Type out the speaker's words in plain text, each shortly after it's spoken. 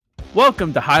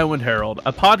Welcome to Highwind Herald,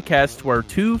 a podcast where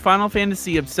two Final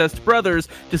Fantasy obsessed brothers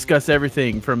discuss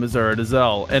everything from Azura to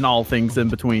Zell and all things in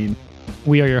between.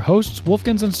 We are your hosts,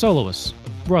 Wolfkins and Soloists,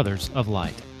 Brothers of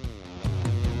Light.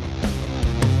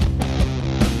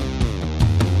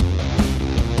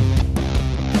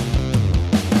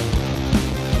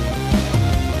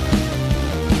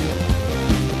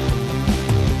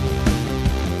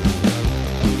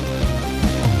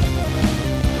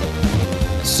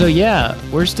 So yeah,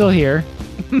 we're still here.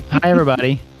 Hi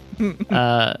everybody.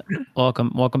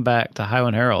 Welcome back to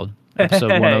Highwind Herald,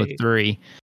 episode 103.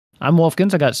 I'm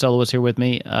Wolfkins. I got Soloist here with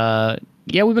me. Yeah,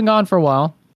 we've been gone for a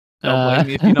while. Don't blame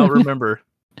me if you don't remember.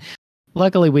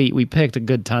 Luckily, we picked a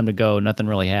good time to go. Nothing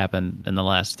really happened in the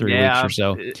last 3 weeks or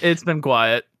so. It's been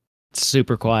quiet.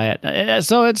 Super quiet.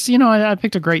 So it's, I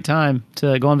picked a great time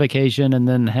to go on vacation and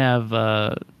then have,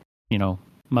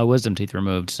 my wisdom teeth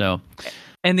removed. So.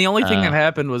 And the only thing that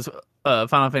happened was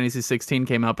Final Fantasy 16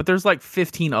 came out, but there's like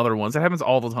 15 other ones. It happens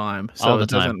all the time. So all the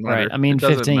time, right? I mean,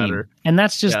 15. And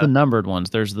that's just the numbered ones.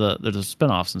 There's the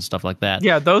spinoffs and stuff like that.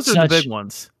 Yeah, those are the big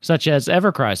ones. Such as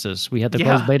Ever Crisis. We had the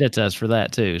closed beta test for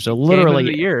that too. So literally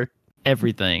Game of the year.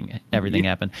 everything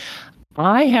happened.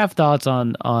 I have thoughts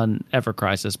on Ever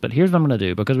Crisis, but here's what I'm going to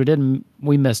do because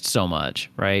we missed so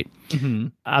much, right? Mm-hmm.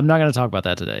 I'm not going to talk about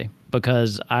that today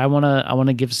because I want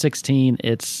to give 16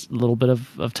 its little bit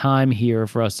of time here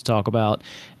for us to talk about,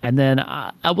 and then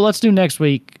let's do next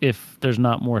week if there's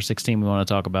not more 16 we want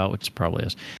to talk about, which probably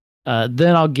is.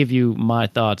 Then I'll give you my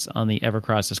thoughts on the Ever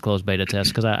Crisis closed beta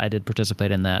test because I did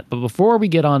participate in that. But before we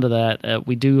get on to that,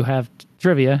 we do have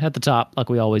trivia at the top like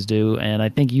we always do, and I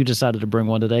think you decided to bring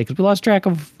one today because we lost track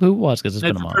of who it was because it's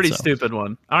been a month. It's a pretty stupid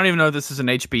one. I don't even know if this is an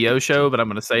HBO show, but I'm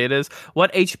going to say it is.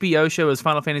 What HBO show is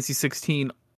Final Fantasy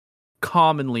 16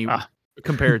 commonly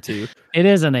compared to? It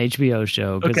is an HBO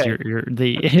show because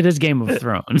it is Game of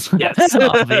Thrones. Yes,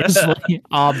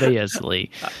 obviously.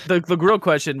 The real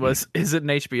question was, is it an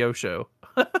HBO show?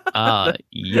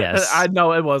 Yes. I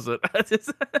know it wasn't.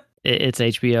 It's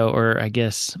HBO or I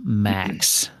guess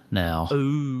Max now.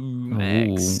 Ooh,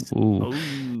 Max. Ooh.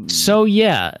 So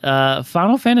yeah,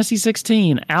 Final Fantasy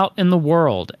 16 out in the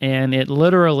world, and it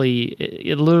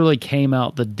literally came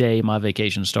out the day my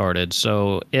vacation started.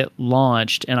 So it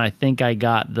launched, and I think I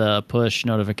got the push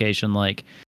notification like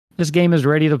this game is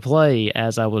ready to play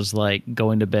as I was like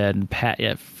going to bed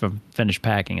and finish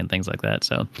packing and things like that.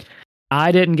 So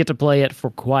I didn't get to play it for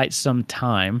quite some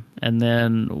time. And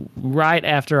then right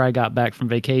after I got back from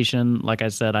vacation, like I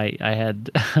said, I had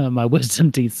my wisdom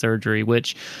teeth surgery,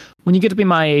 which when you get to be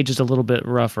my age is a little bit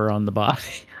rougher on the body.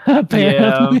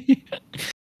 Apparently. Yeah.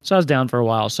 So I was down for a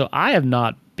while. So I have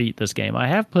not beat this game. I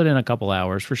have put in a couple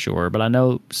hours for sure, but I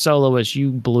know Soloist,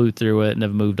 you blew through it and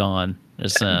have moved on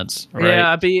since. Right?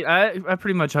 Yeah, I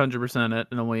pretty much 100% it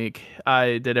in a week.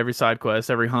 I did every side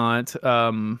quest, every haunt.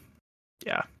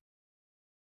 Yeah.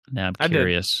 Now I'm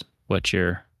curious what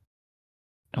your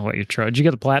try. Did you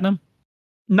get the platinum?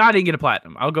 No, I didn't get a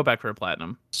platinum. I'll go back for a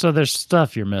platinum. So there's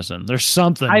stuff you're missing. There's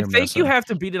something I you're think missing. You have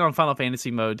to beat it on Final Fantasy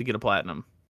mode to get a platinum.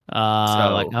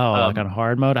 Like on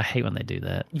hard mode? I hate when they do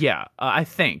that. Yeah, I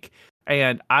think.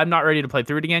 And I'm not ready to play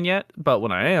through it again yet, but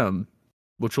when I am,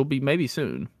 which will be maybe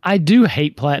soon. I do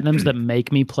hate platinums that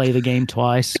make me play the game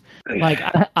twice. Like,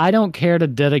 I don't care to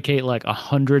dedicate like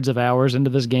hundreds of hours into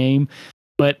this game,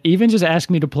 but even just ask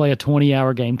me to play a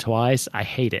 20-hour game twice, I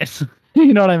hate it.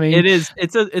 You know what I mean? It is.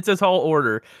 It's a tall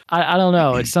order. I don't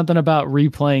know. It's something about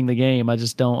replaying the game. I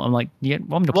just don't. I'm like, yeah, I'm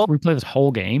going to replay this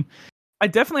whole game. I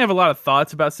definitely have a lot of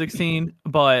thoughts about 16,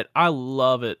 but I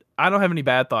love it. I don't have any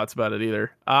bad thoughts about it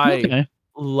either. I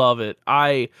love it.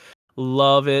 I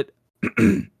love it.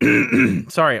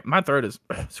 Sorry, my throat is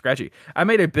scratchy. I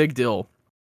made a big deal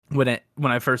when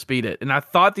I first beat it, and I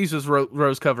thought these was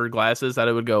rose-colored glasses that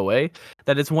it would go away.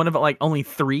 That it's one of like only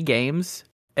 3 games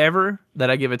ever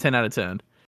that I give a 10 out of 10.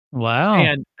 Wow.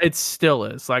 And it still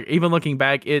is. Like, even looking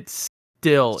back, it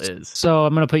still is. So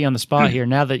I'm going to put you on the spot here.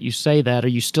 Now that you say that, are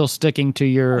you still sticking to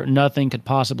your nothing could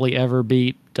possibly ever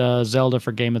beat Zelda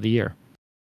for Game of the Year?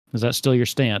 Is that still your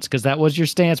stance? Because that was your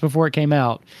stance before it came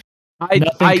out.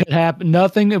 Nothing could happen.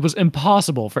 Nothing. It was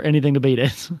impossible for anything to beat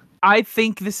it. I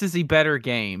think this is a better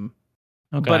game,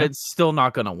 but it's still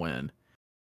not going to win.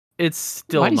 It's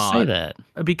still not. Why do you say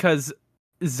that? Because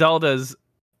Zelda's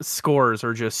scores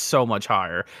are just so much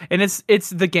higher, and it's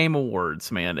the Game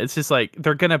Awards, man. It's just like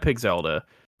they're gonna pick Zelda.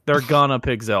 They're gonna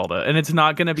pick Zelda, and it's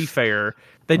not gonna be fair.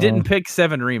 They didn't pick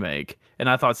 7 Remake, and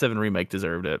I thought 7 Remake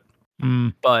deserved it.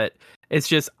 But it's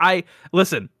just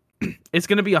listen. It's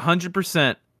gonna be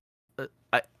 100%.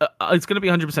 It's gonna be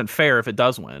 100% fair if it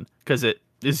does win, because it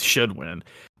should win.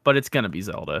 But it's gonna be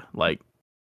Zelda. Like,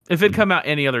 If it come out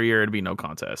any other year, it'd be no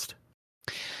contest.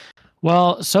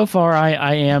 Well, so far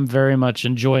I am very much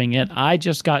enjoying it. I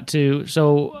just got to,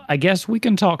 so I guess we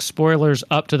can talk spoilers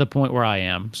up to the point where I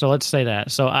am. So let's say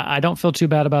that. So I don't feel too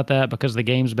bad about that because the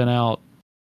game's been out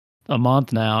a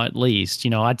month now at least.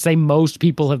 I'd say most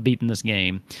people have beaten this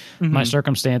game. Mm-hmm. My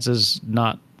circumstances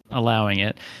not allowing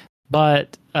it.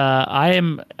 But I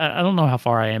don't know how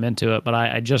far I am into it, but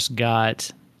I just got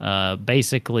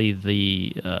basically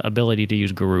the ability to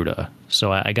use Garuda.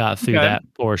 So I got through that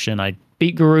portion. I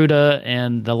beat Garuda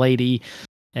and the lady,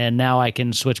 and now I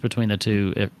can switch between the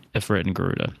two, Ifrit and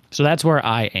Garuda. So that's where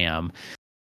I am.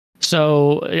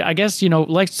 So I guess,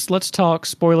 let's talk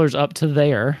spoilers up to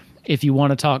there. If you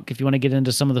want to get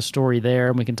into some of the story there,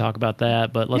 and we can talk about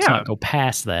that, but let's not go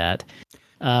past that.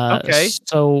 Okay.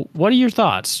 So what are your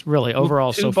thoughts, really,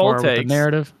 overall so far with the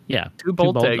narrative? Yeah. Two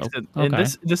bold takes. And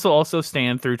this will also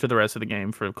stand through to the rest of the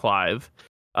game for Clive.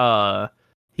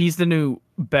 He's the new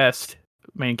best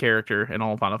main character in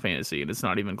all Final Fantasy, and it's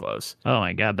not even close. Oh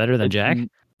my god, better than Jack?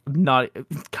 Not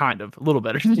kind of, a little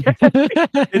better than Jack.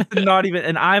 It's not even,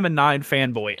 and I'm a 9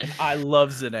 fanboy, and I love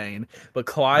Zidane, but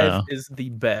Clive is the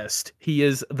best. He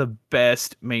is the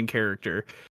best main character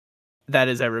that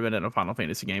has ever been in a Final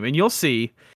Fantasy game, and you'll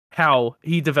see how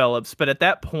he develops, but at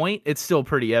that point, it's still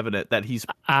pretty evident that he's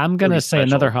I'm going to say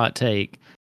another hot take.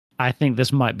 I think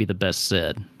this might be the best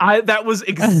Cid. That was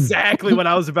exactly what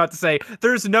I was about to say.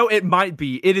 It might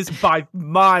be. It is by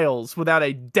miles, without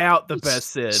a doubt, the best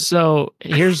Cid. So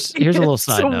here's a little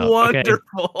side note.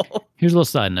 Wonderful. Okay? Here's a little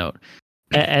side note.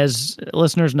 As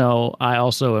listeners know, I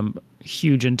also am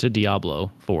huge into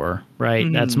Diablo 4, right?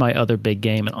 Mm-hmm. That's my other big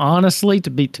game. And honestly, to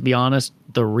be honest,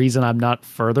 the reason I'm not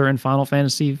further in Final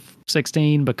Fantasy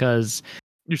 16 because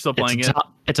you're still playing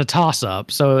it's a toss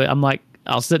up. So I'm like,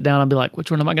 I'll sit down and be like,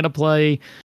 which one am I going to play?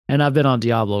 And I've been on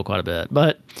Diablo quite a bit.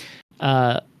 But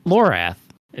Lorath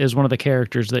is one of the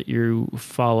characters that you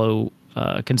follow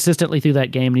consistently through that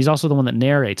game. And he's also the one that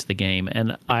narrates the game.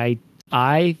 And I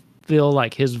feel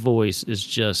like his voice is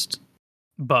just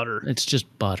butter. It's just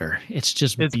butter. It's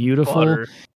beautiful. Butter.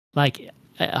 Like,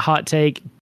 a hot take,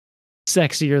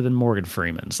 sexier than Morgan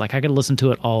Freeman's. Like, I could listen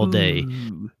to it all day.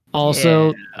 Ooh.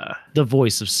 Also, the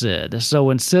voice of Cid. So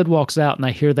when Cid walks out and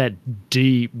I hear that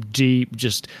deep,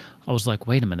 I was like,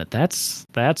 wait a minute, that's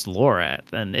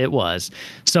Lorath. And it was.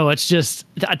 So it's just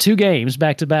 2 games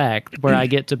back to back where I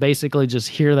get to basically just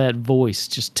hear that voice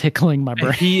just tickling my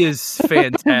brain. He is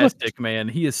fantastic, man.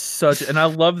 He is and I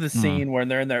love the scene where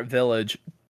they're in that village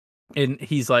and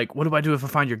he's like, what do I do if I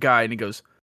find your guy? And he goes,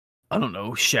 I don't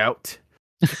know, shout.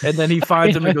 And then he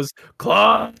finds him and goes,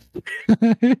 Claw.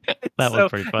 That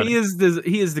was pretty funny.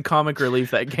 He is the comic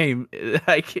relief that game.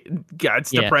 Like, God,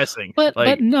 it's depressing.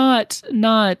 But not.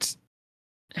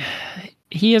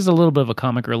 He is a little bit of a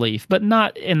comic relief, but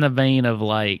not in the vein of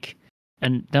like,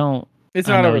 and don't. It's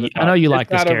not over the top. I know you like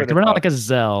this character, but not like a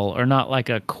Zell or not like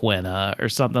a Quina or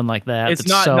something like that. It's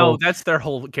not. No, that's their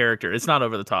whole character. It's not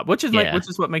over the top, which is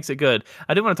what makes it good.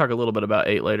 I did want to talk a little bit about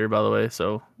 8 later, by the way.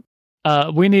 So.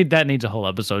 That needs a whole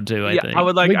episode too. I think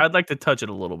I'd like to touch it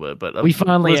a little bit, but I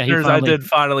did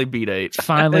finally beat 8.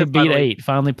 Finally beat 8.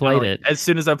 Finally played it. As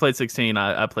soon as I played 16,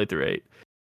 I played through 8.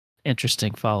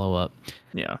 Interesting follow up.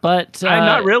 Yeah, but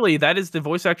not really. That is the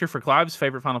voice actor for Clive's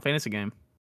favorite Final Fantasy game.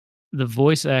 The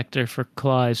voice actor for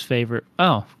Clive's favorite.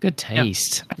 Oh, good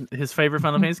taste. Yeah. His favorite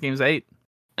Final Fantasy game is 8.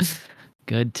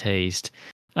 Good taste.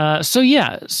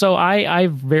 So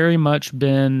I've very much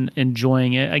been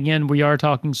enjoying it. Again, we are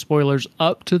talking spoilers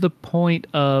up to the point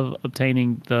of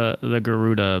obtaining the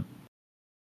Garuda,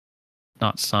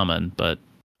 not summon, but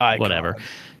whatever.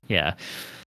 Yeah.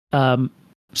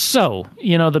 So,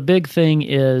 the big thing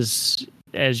is,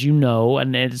 as you know,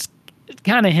 and it's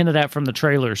kind of hinted at from the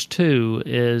trailers too,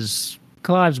 is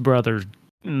Clive's brother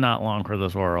not long for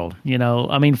this world.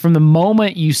 I mean, from the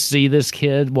moment you see this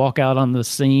kid walk out on the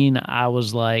scene, I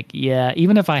was like, yeah,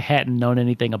 even if I hadn't known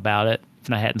anything about it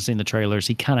and I hadn't seen the trailers,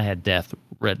 he kind of had death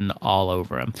written all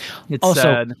over him. It's also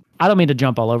sad. I don't mean to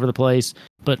jump all over the place,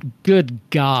 but good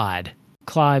God,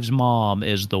 Clive's mom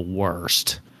is the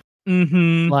worst.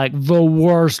 Mm-hmm. Like the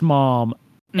worst mom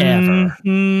ever.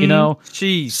 Mm-hmm.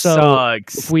 She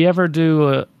sucks. If we ever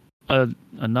do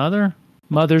another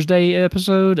Mother's Day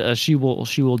episode, she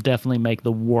will definitely make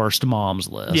the worst moms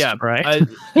list. Yeah, right.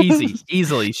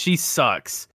 Easily. She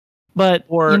sucks. But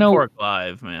poor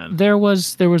Clive, man. There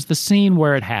was the scene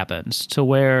where it happens to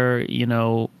where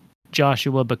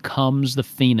Joshua becomes the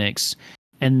Phoenix,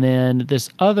 and then this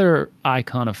other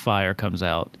icon of fire comes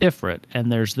out, Ifrit,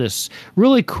 and there's this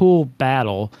really cool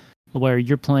battle where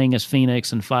you're playing as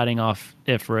Phoenix and fighting off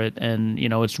Ifrit, and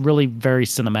it's really very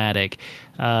cinematic.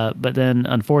 But then,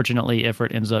 unfortunately,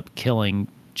 Ifrit ends up killing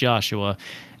Joshua,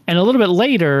 and a little bit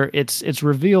later, it's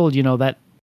revealed, that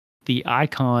the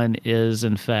icon is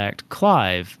in fact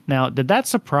Clive. Now, did that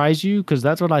surprise you? Because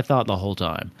that's what I thought the whole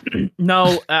time.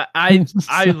 No, I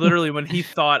literally, when he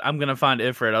thought I'm gonna find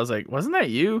Ifrit, I was like, wasn't that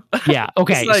you? Yeah.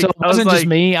 Okay. So it wasn't just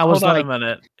me. I was like, hold on a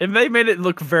minute. If they made it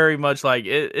look very much like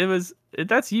it was,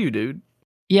 that's you, dude.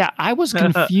 Yeah, I was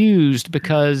confused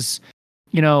because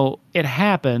it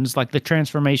happens, like the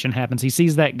transformation happens. He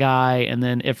sees that guy, and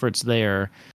then Ifrit's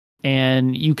there.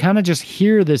 And you kind of just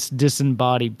hear this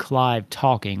disembodied Clive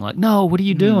talking, like, no, what are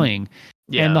you doing?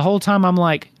 Yeah. And the whole time I'm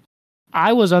like,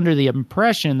 I was under the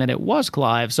impression that it was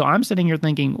Clive. So I'm sitting here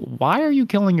thinking, why are you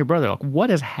killing your brother? Like, what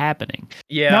is happening?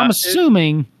 Yeah. Now I'm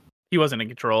assuming he wasn't in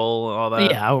control and all that.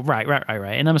 Yeah, right.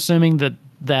 And I'm assuming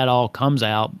that all comes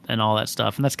out and all that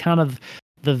stuff. And that's kind of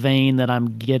the vein that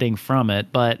I'm getting from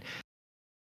it. But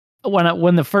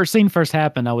when the first scene first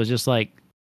happened, I was just like,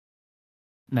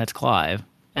 that's Clive.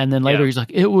 And then later he's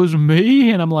like, it was me.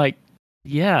 And I'm like,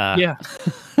 yeah.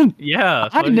 Yeah.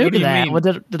 I knew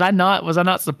that. Did I not? Was I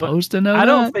not supposed to know that? I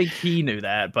don't think he knew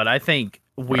that, but I think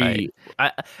they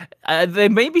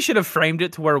maybe should have framed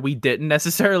it to where we didn't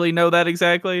necessarily know that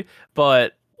exactly.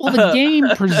 But the game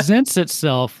presents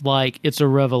itself like it's a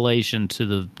revelation to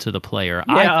the player.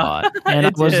 Yeah, I thought. And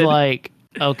it was like,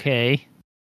 okay.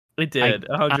 It did.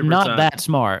 100%. I'm not that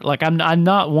smart. Like I'm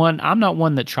not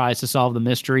one that tries to solve the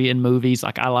mystery in movies.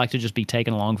 Like I like to just be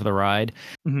taken along for the ride.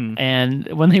 Mm-hmm. And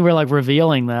when they were like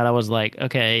revealing that, I was like,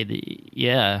 okay,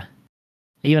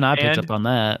 even I picked up on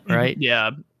that, right?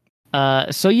 Yeah.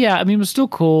 So yeah, I mean, it was still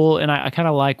cool, and I kind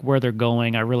of like where they're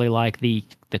going. I really like the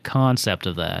concept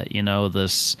of that.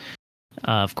 This,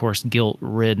 of course,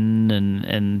 guilt-ridden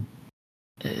and.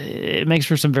 It makes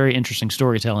for some very interesting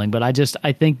storytelling, but I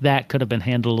think that could have been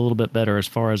handled a little bit better as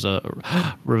far as a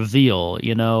reveal,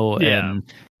 and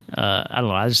I don't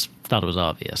know. I just thought it was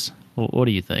obvious. What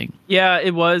do you think? Yeah,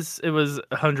 it was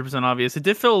 100% obvious. It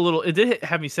did feel it did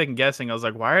have me second guessing. I was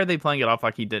like, why are they playing it off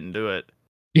like he didn't do it?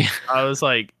 Yeah. I was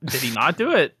like, did he not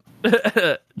do it?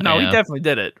 No, he definitely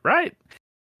did it. Right.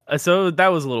 So that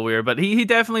was a little weird, but he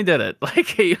definitely did it.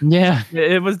 Like,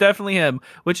 it was definitely him,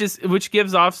 which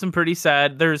gives off some pretty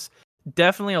sad. There's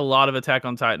definitely a lot of Attack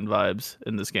on Titan vibes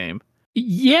in this game.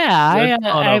 Yeah,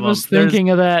 I was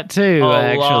thinking of that too.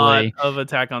 Actually, lot of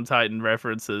Attack on Titan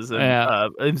references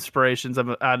and inspirations,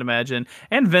 I'd imagine,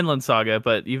 and Vinland Saga.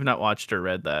 But you've not watched or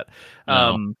read that.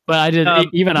 No. But I did.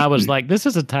 Even I was like, "This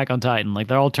is Attack on Titan." Like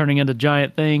they're all turning into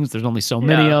giant things. There's only so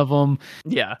many of them.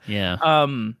 Yeah.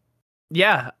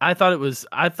 Yeah. I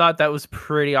thought that was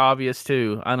pretty obvious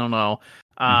too. I don't know.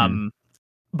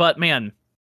 But man,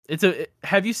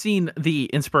 have you seen the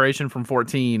inspiration from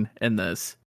 14 in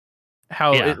this?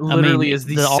 How it literally is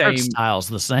the same. Art style's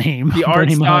the same. The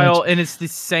art style, and it's the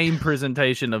same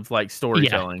presentation of like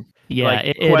storytelling. Yeah,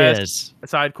 like it is.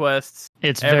 Side quests.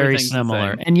 It's very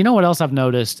similar. And you know what else I've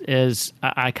noticed is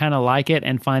I kind of like it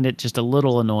and find it just a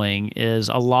little annoying is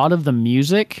a lot of the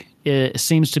music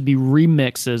seems to be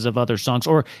remixes of other songs,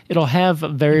 or it'll have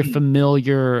very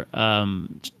familiar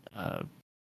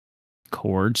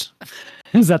chords.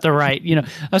 Is that the right,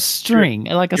 a string,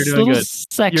 like a little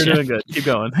section. You're doing good. Keep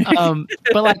going.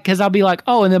 But like, because I'll be like,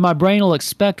 oh, and then my brain will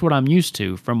expect what I'm used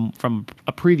to from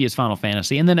a previous Final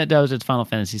Fantasy, and then it does its Final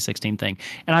Fantasy 16 thing,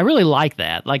 and I really like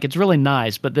that. Like, it's really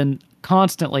nice. But then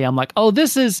constantly, I'm like, oh,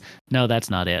 no, that's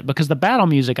not it, because the battle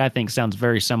music I think sounds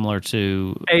very similar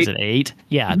to 8. Is it 8?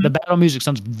 Yeah, the battle music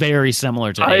sounds very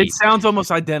similar to 8. It sounds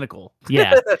almost identical.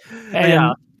 Yeah,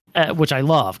 which I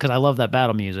love because I love that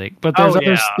battle music. But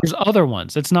there's other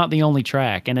ones. It's not the only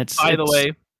track, and By the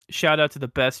way, shout out to the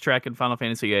best track in Final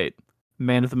Fantasy VIII,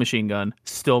 "Man with the Machine Gun."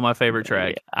 Still my favorite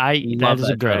track. That is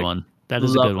a good one. That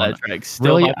is a good one. Track.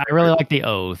 I really like the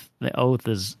Oath. The Oath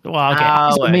is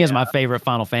is my favorite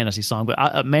Final Fantasy song.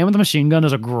 But "Man with the Machine Gun"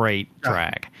 is a great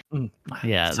track.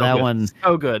 Yeah, so that good. one.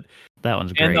 So good. That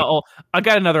one's great. And I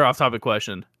got another off-topic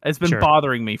question. It's been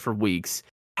bothering me for weeks.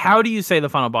 How do you say the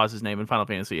final boss's name in Final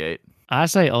Fantasy VIII? I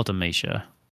say Ultimecia.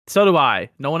 So do I.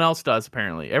 No one else does,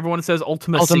 apparently. Everyone says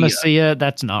Ultimecia. Ultimecia,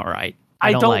 that's not right.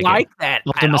 I don't like that.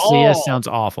 Ultimecia sounds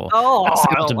awful. Oh,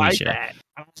 I don't like that.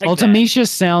 Ultimecia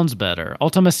sounds better.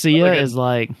 Ultimecia is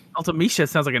like... Ultimecia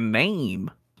sounds like a name.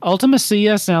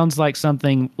 Ultimecia sounds like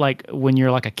something like when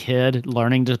you're like a kid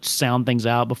learning to sound things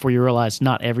out before you realize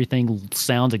not everything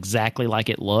sounds exactly like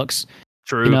it looks.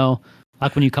 True.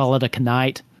 Like when you call it a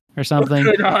Knight or something.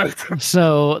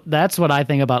 So that's what I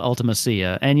think about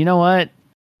Ultimecia. And you know what?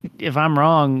 if I'm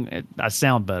wrong, I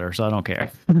sound better, so I don't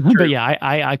care. But yeah,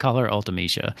 I call her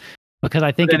Ultimecia because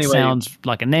I think it sounds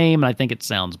like a name, and I think it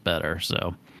sounds better.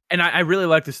 So. And I really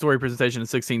like the story presentation in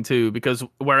 16 too, because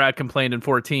where I complained in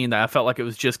 14 that I felt like it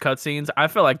was just cutscenes, I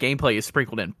feel like gameplay is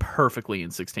sprinkled in perfectly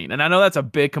in 16. And I know that's a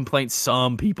big complaint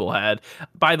some people had.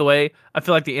 By the way, I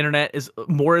feel like the internet is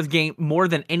more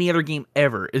than any other game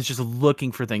ever is just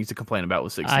looking for things to complain about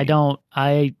with 16.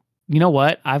 You know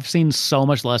what? I've seen so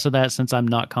much less of that since I'm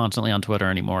not constantly on Twitter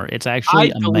anymore. It's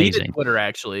actually amazing. I deleted Twitter,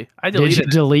 actually. Did you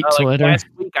delete Twitter? Last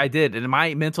week I did, and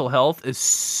my mental health is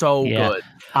so good.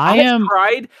 I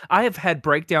have had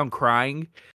breakdown crying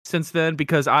since then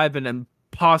because I've been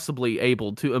impossibly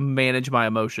able to manage my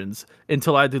emotions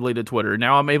until I deleted Twitter.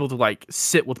 Now I'm able to like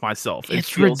sit with myself.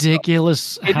 It's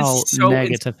ridiculous how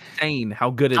negative. Insane how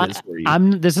good it is for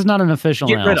you. This is not an official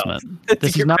announcement.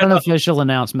 This is not an official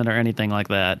announcement or anything like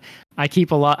that. I keep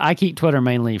Twitter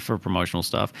mainly for promotional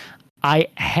stuff. I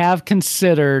have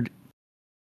considered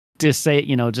just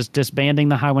disbanding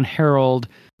the Highwind Herald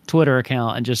Twitter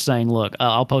account and just saying, look,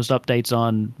 I'll post updates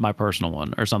on my personal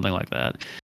one or something like that.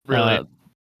 Really?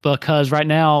 Because right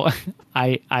now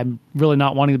I'm really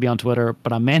not wanting to be on Twitter,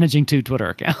 but I'm managing 2 Twitter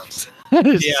accounts.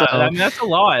 Yeah, so, I mean, that's a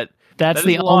lot. That's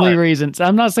the only reason. So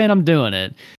I'm not saying I'm doing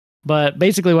it, but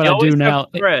basically what I do now.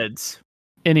 Threads.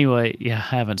 Anyway, yeah,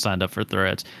 I haven't signed up for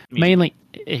Threads. Mainly,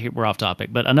 we're off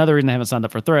topic, but another reason I haven't signed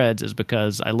up for Threads is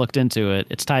because I looked into it.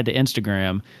 It's tied to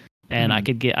Instagram, and I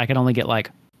could only get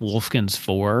like Wolfkins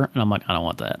 4, and I'm like, I don't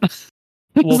want that.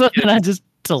 So then I just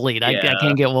delete. I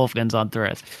can't get Wolfkins on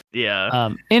Threads. Yeah.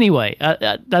 Anyway,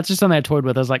 that's just something I toyed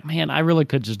with. I was like, man, I really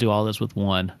could just do all this with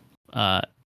one.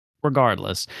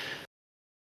 Regardless,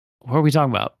 what are we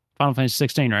talking about? Final Fantasy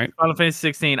 16, right? Final Fantasy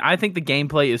 16. I think the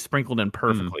gameplay is sprinkled in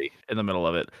perfectly in the middle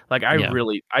of it. Like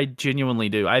I genuinely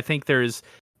do. I think there's,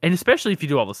 and especially if you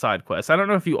do all the side quests. I don't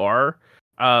know if you are.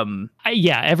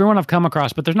 Everyone I've come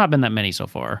across, but there's not been that many so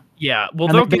far. Yeah, well,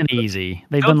 they've been easy.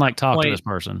 They've been like, talk to this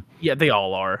person. Yeah, they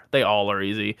all are. They all are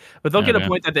easy. But they'll get a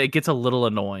point that it gets a little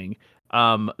annoying.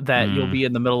 That you'll be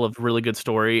in the middle of really good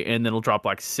story, and then it'll drop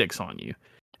like 6 on you,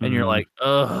 and you're like,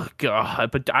 oh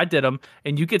god. But I did them,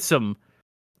 and you get some.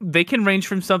 They can range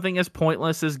from something as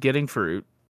pointless as getting fruit,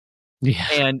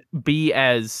 and be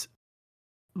as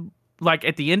like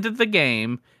at the end of the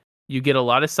game. You get a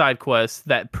lot of side quests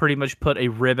that pretty much put a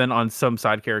ribbon on some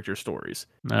side character stories.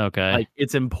 Okay. Like,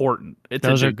 it's important.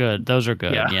 Those are good.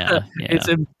 Yeah. It's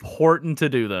important to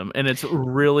do them. And it's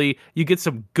really, you get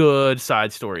some good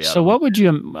side story out So what would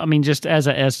you, I mean, just as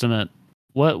an estimate,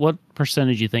 what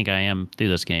percentage you think I am through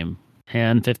this game?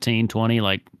 10, 15, 20,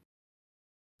 like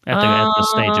at the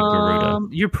stage of Garuda?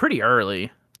 You're pretty early.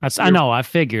 I know, I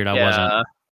figured I wasn't.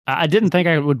 I didn't think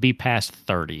I would be past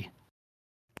 30.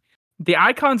 The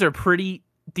icons are pretty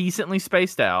decently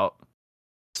spaced out.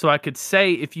 So I could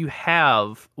say if you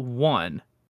have one,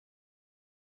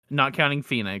 not counting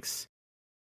Phoenix,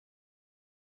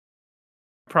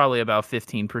 probably about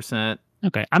 15%.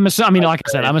 Okay. I'm assuming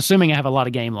I have a lot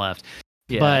of game left.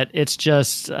 Yeah. But it's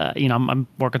just, I'm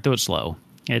working through it slow.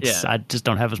 I just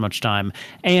don't have as much time.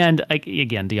 And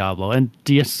again, Diablo. And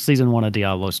season 1 of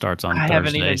Diablo starts on Thursday. I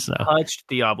haven't even touched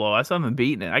Diablo. I still haven't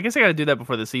beaten it. I guess I got to do that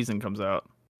before the season comes out.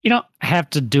 You don't have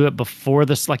to do it before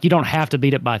this. Like, you don't have to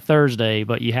beat it by Thursday,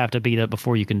 but you have to beat it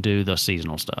before you can do the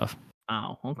seasonal stuff.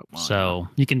 Oh, okay. So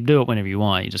you can do it whenever you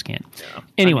want. You just can't. Yeah,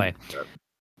 anyway,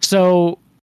 so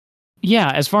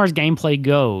yeah, as far as gameplay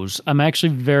goes, I'm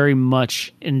actually very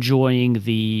much enjoying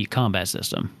the combat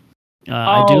system.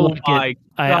 I do like it.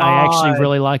 I actually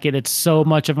really like it. It's so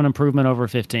much of an improvement over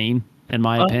 15, in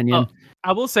my opinion.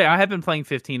 I will say I have been playing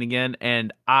 15 again,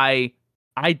 and I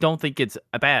don't think it's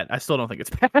bad. I still don't think it's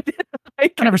bad. I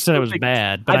never said it was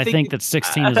bad, but I think that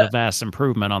 16 is a vast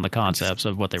improvement on the concepts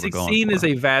of what they were going for. 16 is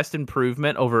a vast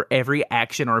improvement over every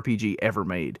action RPG ever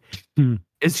made.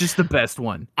 It's just the best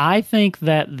one. I think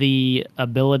that the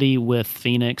ability with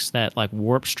Phoenix, that like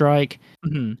Warp Strike,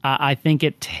 I think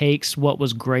it takes what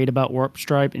was great about Warp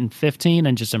Strike in 15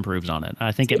 and just improves on it.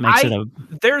 I think it makes it a...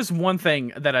 There's one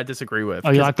thing that I disagree with.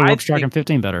 Oh, you like the Warp Strike in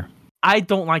 15 better? I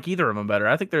don't like either of them better.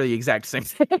 I think they're the exact same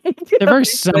thing. They're very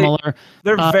similar.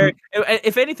 They're very.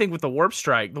 If anything, with the Warp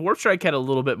Strike had a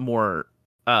little bit more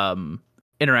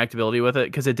interactability with it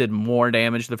because it did more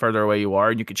damage the further away you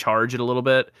are, and you could charge it a little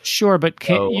bit. Sure, but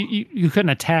you couldn't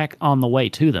attack on the way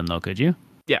to them, though, could you?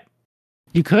 Yeah,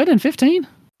 you could in 15.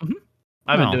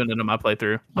 I've been doing it in my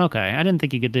playthrough. Okay, I didn't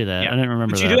think you could do that. Yeah. I didn't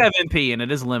remember. But you do have MP, and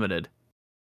it is limited.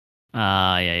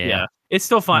 Yeah. It's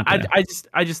still fun. Okay.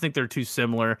 I just think they're too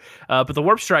similar. But the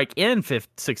Warp Strike in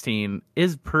 16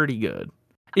 is pretty good.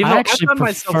 I actually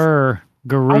prefer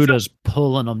Garuda's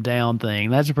pulling them down thing.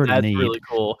 That's pretty neat. That's really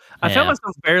cool. I found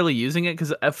myself barely using it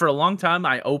because for a long time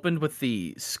I opened with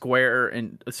the square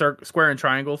and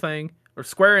triangle thing, or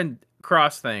square and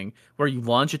cross thing, where you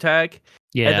launch attack.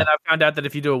 Yeah. And then I found out that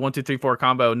if you do a 1, 2, 3, 4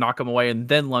 combo, knock them away, and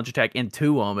then launch attack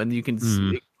into them, and you can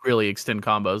really extend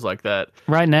combos like that.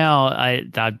 Right now, I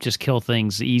just kill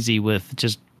things easy with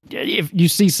just. If you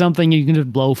see something, you can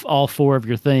just blow all 4 of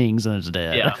your things and it's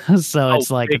dead. Yeah. So it's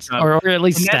like, or at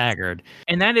least staggered.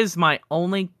 And that is my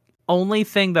only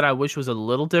thing that I wish was a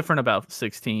little different about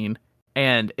 16.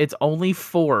 And it's only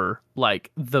for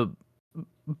like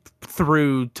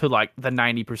through to like the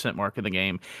 90% mark of the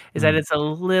game, is that it's a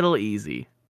little easy.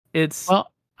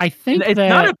 I think it's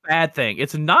not a bad thing.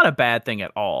 It's not a bad thing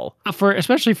at all.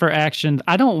 Especially for action,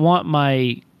 I don't want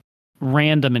my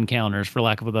random encounters, for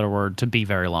lack of a better word, to be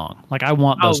very long. Like I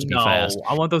want those to be fast.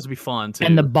 I want those to be fun too.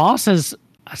 And the bosses,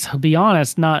 to be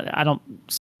honest,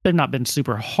 they've not been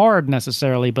super hard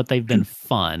necessarily, but they've been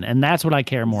fun, and that's what I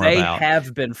care more about. They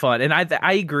have been fun, and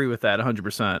I agree with that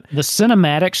 100%. The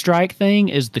cinematic strike thing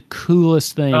is the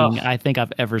coolest thing I think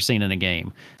I've ever seen in a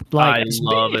game. Like, I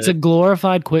love it. It's a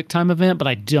glorified QuickTime event, but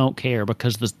I don't care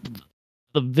because the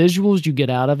visuals you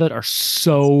get out of it are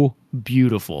so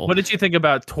beautiful. What did you think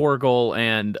about Torgal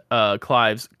and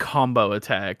Clive's combo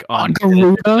attack on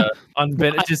Garuda?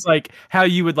 It's just like how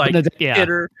you would like hit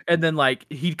her, and then like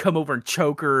he'd come over and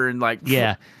choke her, and like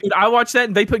dude, I watched that,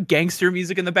 and they put gangster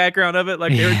music in the background of it,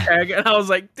 like they were tagging, and I was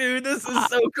like, dude, this is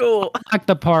so cool. I like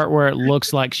the part where it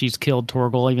looks like she's killed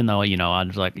Torgal, even though I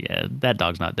was like, yeah, that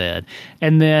dog's not dead.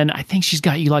 And then I think she's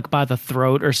got you like by the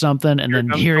throat or something,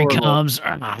 and here he comes.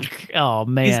 Oh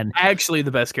man, he's actually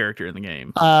the best character in the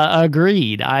game.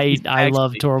 Agreed. I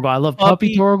love Torgal. I love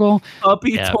Puppy Torgal.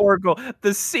 Torgal.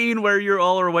 The scene where you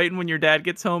all are waiting when your dad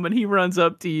gets home and he runs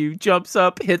up to you, jumps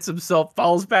up, hits himself,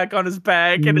 falls back on his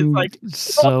back, and it's like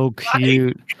so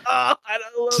cute. God, I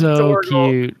love so Torgal.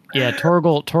 Cute. Yeah,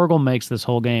 Torgal makes this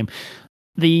whole game.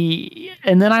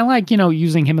 And then I like,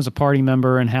 using him as a party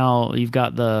member, and how you've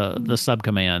got the sub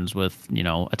commands with,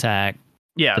 attack,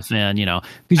 defend,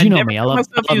 because me, I love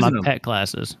my pet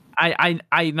classes.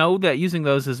 I know that using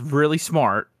those is really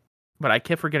smart, but I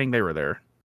kept forgetting they were there.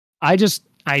 I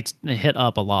hit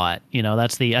up a lot,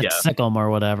 that's the sickle or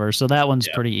whatever. So that one's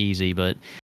pretty easy, but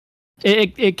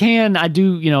it can, I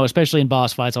do, especially in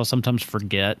boss fights, I'll sometimes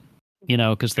forget,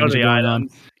 because things are going on.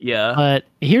 Yeah. But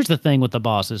here's the thing with the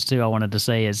bosses too, I wanted to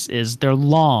say is they're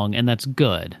long, and that's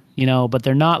good, but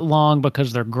they're not long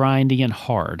because they're grindy and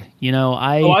hard.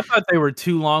 I thought they were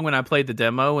too long when I played the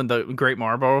demo and the Great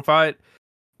Marlboro fight.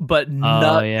 But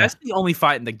that's the only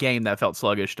fight in the game that felt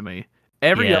sluggish to me.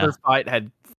 Every other fight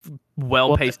had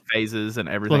well-paced phases and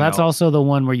everything. Well, that's also the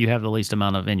one where you have the least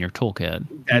amount of in your toolkit.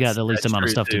 You got the least amount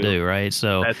of stuff to do, right?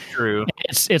 So that's true.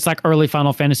 It's like early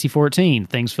Final Fantasy 14.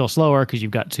 Things feel slower because you've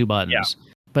got 2 buttons.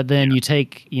 Yeah. But then you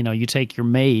take your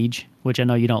mage, which I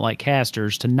know you don't like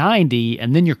casters, to 90,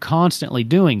 and then you're constantly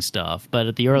doing stuff. But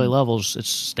at the early levels, it's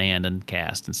stand and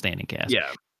cast and stand and cast.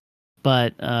 Yeah.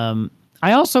 But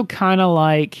I also kind of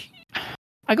I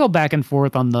go back and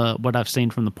forth on what I've seen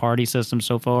from the party system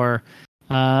so far.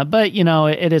 But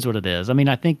it is what it is. I mean,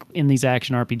 I think in these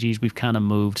action RPGs, we've kind of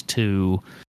moved to,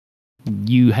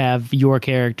 you have your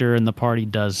character and the party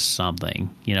does something,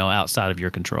 outside of your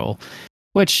control,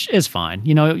 which is fine.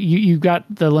 You got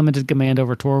the limited command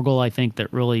over Torgal. I think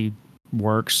that really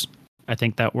works. I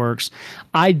think that works.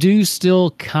 I do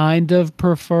still kind of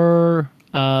prefer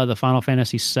the Final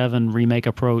Fantasy VII remake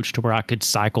approach, to where I could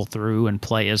cycle through and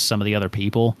play as some of the other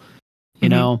people,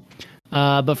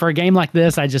 but for a game like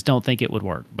this, I just don't think it would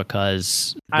work,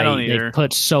 because they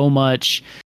put so much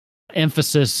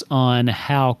emphasis on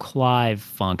how Clive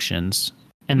functions,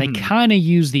 and they kind of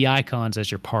use the icons as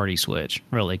your party switch,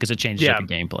 really, because it changes up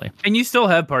the gameplay. And you still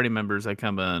have party members that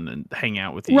come in and hang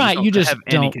out with you. Right, you just have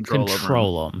don't any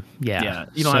control them. Yeah,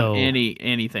 you don't have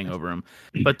anything over them.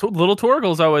 But little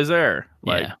Torgal's always there.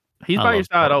 Like he's by your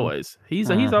side always. He's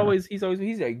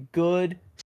a good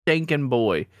stinking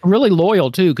boy. Really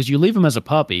loyal too, because you leave him as a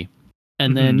puppy,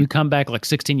 and then you come back like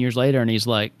 16 years later, and he's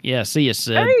like, "Yeah, see you,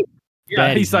 Sid." Hey.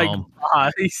 Yeah, he's like,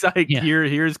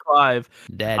 here's Clive.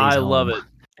 Daddy's home. Love it.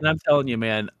 And I'm telling you,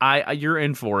 man, you're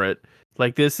in for it.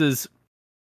 Like, this is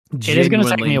It is going to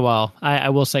take me a while, I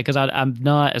will say, because I'm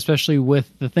not, especially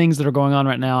with the things that are going on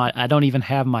right now, I don't even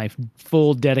have my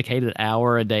full dedicated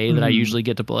hour a day that I usually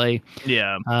get to play.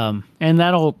 Yeah. And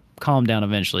that'll calm down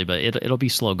eventually, but it'll be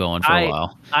slow going for a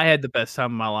while. I had the best time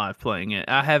of my life playing it.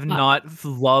 I have not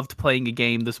loved playing a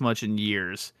game this much in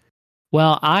years.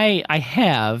 Well, I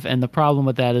have, and the problem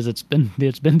with that is it's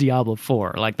been Diablo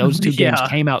 4. Like those two games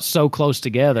came out so close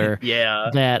together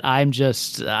that I'm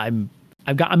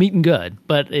eating good,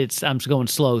 but I'm just going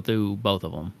slow through both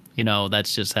of them.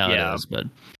 That's just how it is. But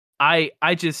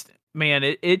I just, man,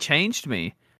 it changed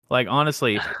me. Like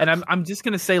honestly, and I'm just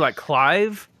gonna say, like,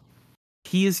 Clive,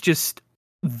 he is just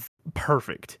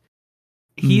perfect.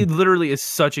 He literally is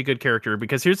such a good character,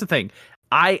 because here's the thing.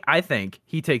 I think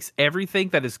he takes everything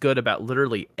that is good about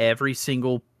literally every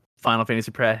single Final Fantasy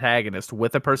protagonist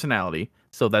with a personality.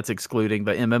 So that's excluding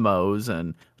the MMOs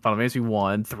and Final Fantasy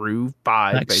 1 through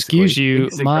 5. Excuse you,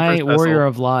 my Warrior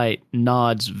of Light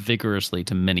nods vigorously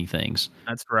to many things.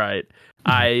 That's right.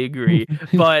 I agree.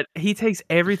 But he takes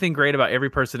everything great about every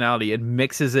personality and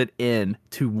mixes it in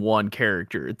to one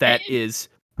character. That is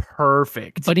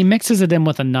perfect. But he mixes it in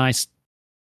with a nice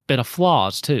bit of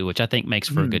flaws too, which I think makes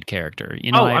for a good character.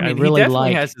 I really he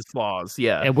definitely has his flaws,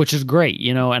 which is great.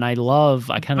 And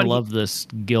I kind of love this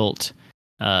guilt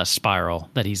spiral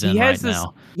that he's in right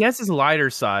now. He has his lighter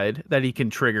side that he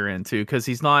can trigger into, because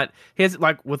he has,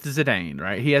 like with Zidane,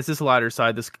 right? He has this lighter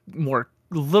side, this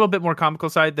little bit more comical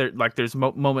side. There's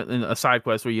moment in a side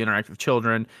quest where you interact with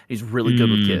children. He's really good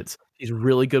with kids. He's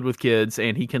really good with kids,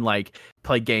 and he can like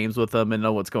play games with them and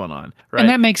know what's going on. Right? And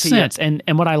that makes sense. And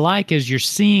what I like is you're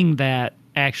seeing that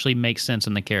actually makes sense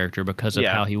in the character because of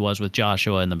how he was with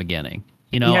Joshua in the beginning.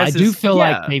 I do feel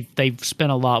like they've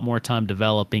spent a lot more time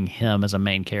developing him as a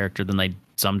main character than they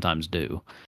sometimes do.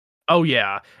 Oh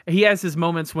yeah, he has his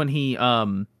moments when he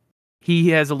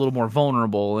has a little more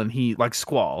vulnerable, and he, like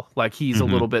Squall, like he's a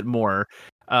little bit more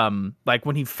like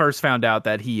when he first found out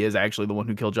that he is actually the one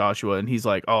who killed Joshua, and he's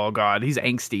like, oh god, he's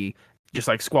angsty, just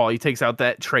like Squall. He takes out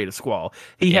that trait of Squall.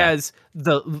 He has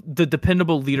the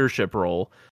dependable leadership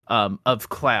role of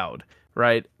Cloud,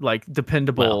 right? Like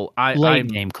dependable. Late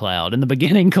game Cloud. In the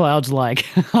beginning, Cloud's like,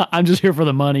 I'm just here for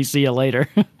the money. See you later.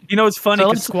 It's funny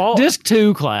because Squall. Disc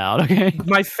 2 Cloud. Okay.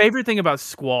 My favorite thing about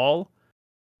Squall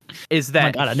is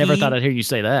that. Oh my God, I never thought I'd hear you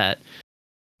say that.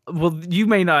 Well, you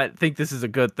may not think this is a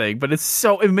good thing, but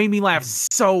it made me laugh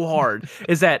so hard.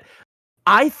 Is that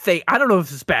I don't know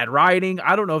if it's bad writing.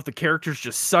 I don't know if the characters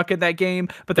just suck at that game,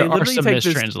 but they literally take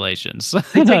mistranslations.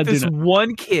 They take this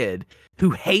one kid who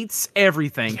hates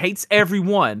everything, hates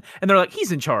everyone, and they're like,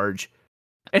 he's in charge.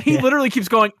 And he literally keeps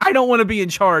going, I don't want to be in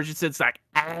charge. It's like,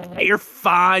 you're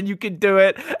fine, you can do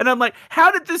it. And I'm like, how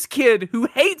did this kid who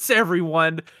hates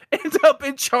everyone end up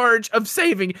in charge of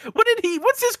saving?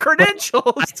 What's his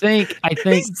credentials? I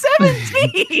think he's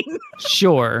 17.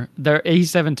 Sure,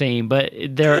 he's 17, but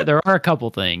there are a couple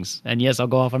things. And yes, I'll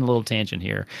go off on a little tangent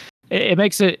here. It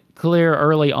makes it clear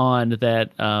early on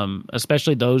that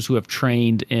especially those who have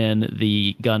trained in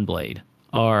the Gunblade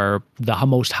are the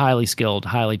most highly skilled,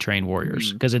 highly trained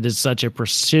warriors, because it is such a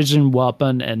precision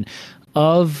weapon. And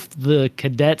of the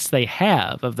cadets they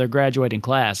have, of their graduating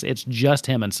class, it's just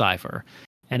him and Cypher.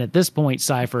 And at this point,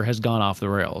 Cypher has gone off the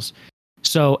rails.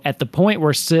 So at the point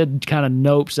where Sid kind of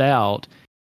nopes out,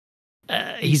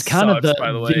 he's kind of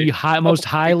the most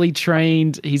highly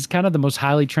trained. He's kind of the most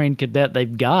highly trained cadet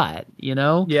they've got,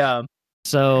 Yeah.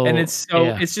 So, and it's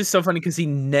just so funny because he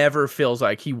never feels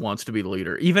like he wants to be the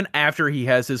leader. Even after he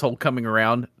has his whole coming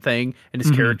around thing and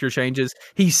his character changes,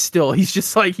 he's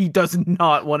just like, he does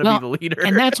not want to be the leader.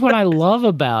 And that's what I love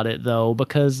about it, though,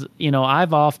 because,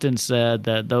 I've often said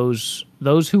that those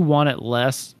who want it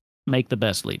less make the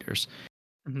best leaders.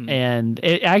 And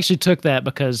it actually took that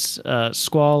because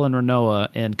Squall and Rinoa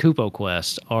in Kupo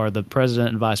Quest are the president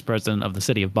and vice president of the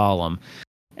city of Balam.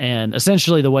 And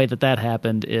essentially the way that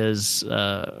happened is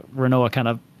Rinoa kind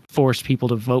of forced people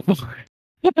to vote for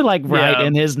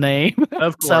in his name.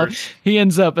 Of course. So he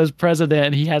ends up as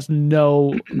president. He has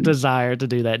no desire to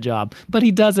do that job, but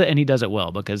he does it, and he does it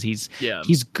well because he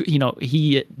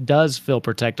does feel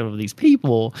protective of these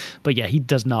people, but he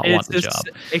does not want the job.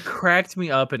 It cracked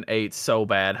me up in 8 so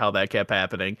bad how that kept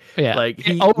happening. Yeah. Like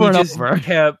he over.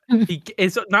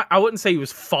 it's not, I wouldn't say he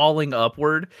was falling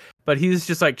upward, but he was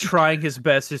just like trying his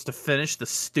best just to finish the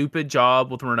stupid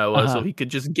job with Rinoa so he could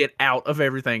just get out of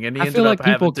everything. And he ended up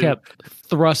having people kept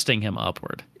thrusting him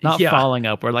upward, not falling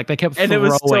upward. Like they kept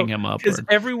throwing him upward. Because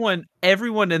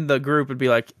everyone in the group would be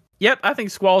like, "Yep, I think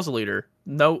Squall's the leader."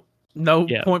 No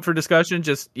point for discussion.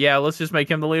 Just let's just make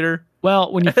him the leader.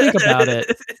 Well, when you think about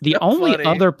it, the only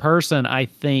other person I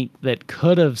think that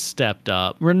could have stepped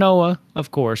up, Rinoa,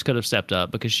 of course, could have stepped up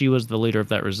because she was the leader of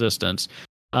that resistance.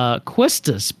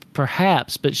 Quistis,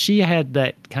 perhaps, but she had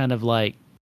that kind of like,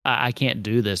 I can't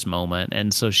do this moment,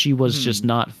 and so she was just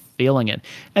not feeling it.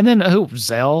 And then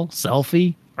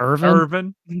Selphie,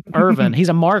 Irvin. He's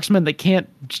a marksman that can't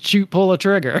pull a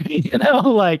trigger.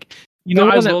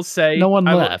 I will say no one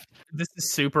left. This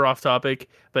is super off topic,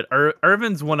 but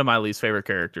Irvin's one of my least favorite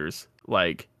characters.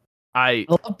 Like, I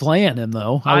love playing him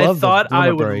though. I thought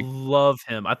I would love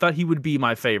him. I thought he would be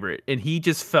my favorite, and he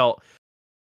just felt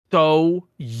so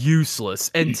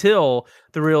useless until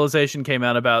the realization came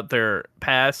out about their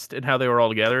past and how they were all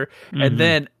together, and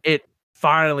then it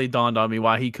finally dawned on me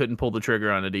why he couldn't pull the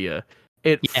trigger on Adia.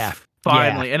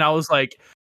 Finally, and I was like,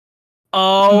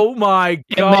 "Oh my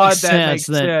god, that makes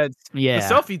sense." Yeah,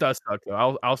 the selfie does suck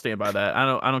though. I'll stand by that.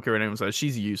 I don't care what anyone says.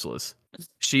 She's useless.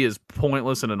 She is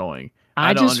pointless and annoying.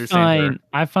 I don't understand her.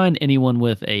 I find anyone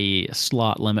with a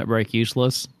slot limit break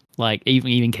useless. Like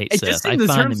even Kate Sith. Just in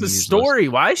terms of story,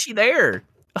 why is she there?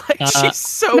 Like, she's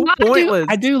so pointless.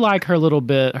 I do like her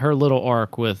little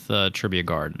arc with Trivia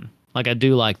Garden. Like, I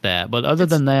do like that, but other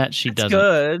than that, she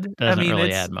doesn't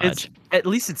really add much. At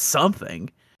least it's something.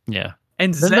 Yeah.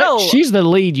 And Zell, she's the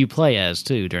lead you play as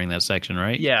too during that section,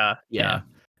 right? Yeah.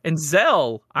 And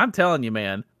Zell, I'm telling you,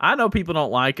 man, I know people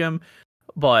don't like him,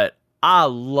 but I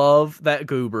love that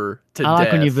goober to death. I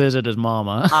like when you visit his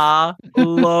mama. I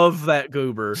love that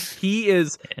goober. He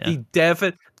is the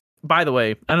definite. By the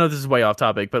way, I know this is way off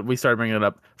topic, but we started bringing it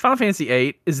up. Final Fantasy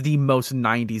VIII is the most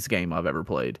 90s game I've ever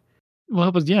played. Well,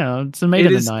 but it's made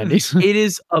in the 90s. It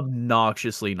is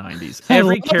obnoxiously 90s.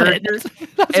 Every character,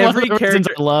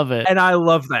 I love it, and I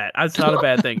love that. That's not a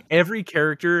bad thing. Every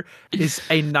character is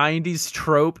a 90s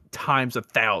trope times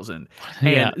 1,000.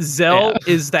 And Zell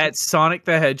is that Sonic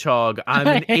the Hedgehog. I'm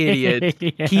an idiot.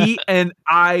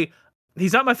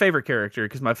 He's not my favorite character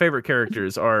because my favorite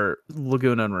characters are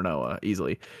Laguna and Rinoa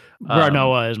easily.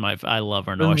 Rinoa is I love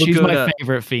Rinoa. She's my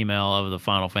favorite female of the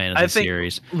Final Fantasy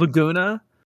series. Laguna.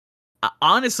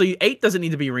 Honestly, 8 doesn't need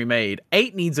to be remade.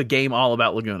 8 needs a game all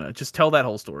about Laguna. Just tell that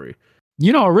whole story.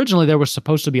 Originally there was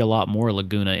supposed to be a lot more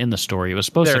Laguna in the story. It was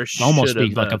supposed to almost be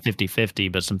like a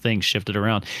 50-50, but some things shifted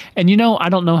around. And I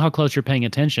don't know how close you're paying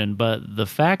attention, but the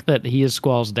fact that he is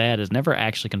Squall's dad is never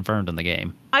actually confirmed in the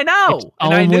game. I know. It's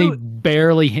only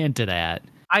barely hinted at.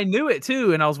 I knew it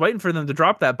too, and I was waiting for them to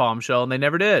drop that bombshell, and they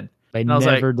never did. They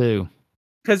never do.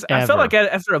 Because I felt like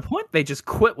after a point, they just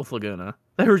quit with Laguna.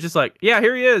 They were just like, yeah,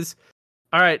 here he is.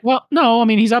 All right. Well, no, I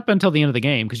mean, he's up until the end of the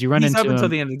game because you run into him. He's up until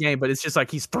the end of the game, but it's just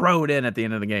like he's thrown in at the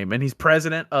end of the game, and he's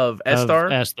president of Esthar.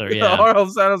 Yeah. All of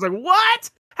a sudden, I was like, what?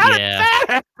 How did that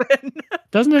happen?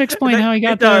 Doesn't it explain how he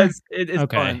got there? It does.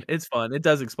 It's fun. It's fun. It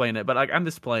does explain it, but I'm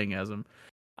just playing as him.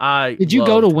 Did you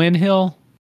go to Windhill?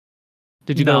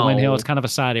 Did you go to Windhill? It's kind of a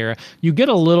side area. You get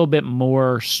a little bit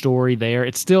more story there.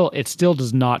 It still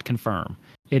does not confirm.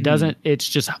 It doesn't. It's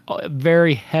just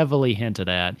very heavily hinted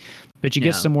at. But you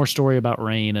get some more story about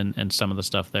Rain and some of the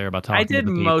stuff there about talking to the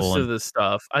people. I did most of the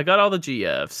stuff. I got all the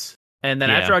GFs. And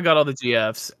then after I got all the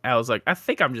GFs, I was like, I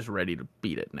think I'm just ready to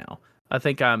beat it now. I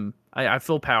think I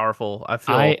feel powerful.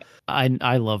 I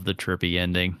love the trippy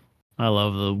ending. I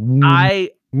love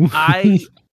the I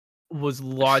was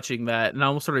watching that and I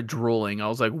almost started drooling. I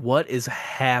was like, what is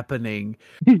happening?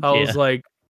 I was like,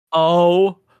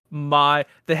 oh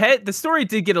the story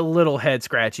did get a little head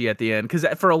scratchy at the end because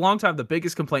for a long time the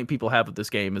biggest complaint people have with this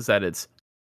game is that it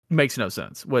makes no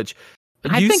sense, which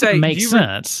it makes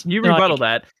sense. You rebuttal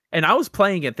that, and I was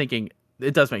playing it thinking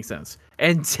it does make sense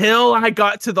until I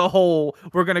got to the whole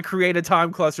we're going to create a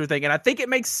time cluster thing, and I think it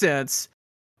makes sense.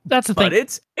 That's the thing. But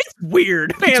it's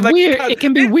weird, man. It's weird. It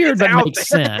can be weird, but it makes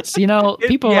sense.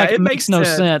 People it makes no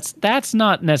sense. That's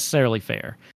not necessarily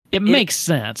fair. It makes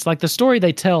sense. Like the story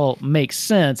they tell makes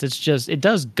sense. It's just it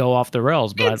does go off the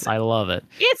rails, but I love it.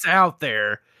 It's out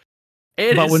there.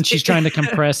 When she's trying to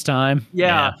compress time,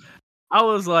 I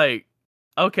was like,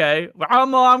 okay,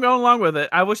 I'm going along with it.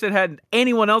 I wish it hadn't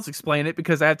anyone else explain it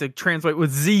because I have to translate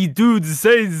what Z dude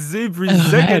says every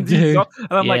second. And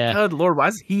I'm like, good Lord, why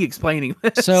is he explaining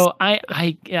this? So I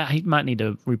might need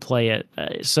to replay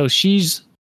it. So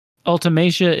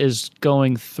Ultimacia is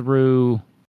going through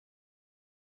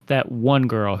that one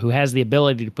girl who has the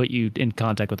ability to put you in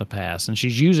contact with the past, and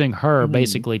she's using her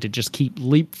basically to just keep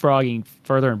leapfrogging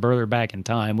further and further back in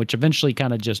time, which eventually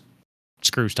kind of just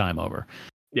screws time over.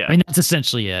 Yeah, I mean that's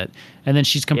essentially it. And then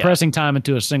she's compressing time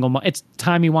into a single. It's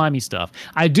timey-wimey stuff.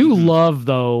 I do love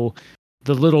though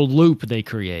the little loop they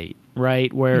create,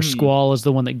 right, where Squall is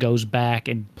the one that goes back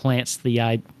and plants the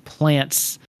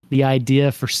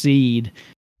idea for Seed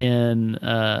in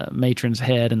Matron's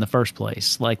head in the first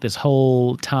place. Like this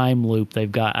whole time loop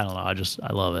they've got. I don't know.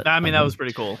 I love it. I mean, that was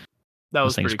pretty cool. That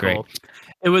was pretty cool.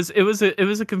 It was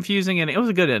a confusing ending. It was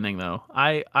a good ending though.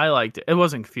 I liked it. It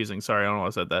wasn't confusing. Sorry, I don't know why I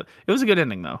said that. It was a good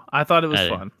ending though. I thought it was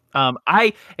fun.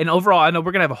 And overall, I know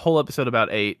we're gonna have a whole episode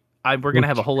about 8. we're gonna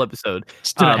have a whole episode.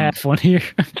 Just did a half one here.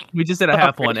 We just did a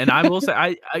half one, and I will say,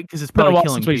 I because it's probably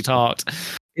killing people. Talked.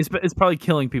 It's probably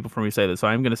killing people for me to say this, so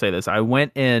I'm gonna say this. I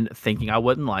went in thinking I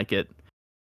wouldn't like it,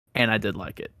 and I did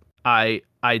like it. I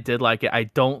did like it. I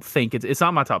don't think it's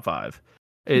not my top 5.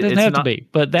 It doesn't have to be,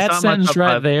 but that sentence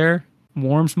right there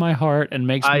warms my heart and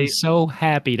makes me so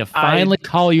happy to finally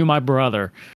call you my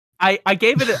brother. I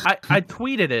gave it. I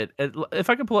tweeted it. If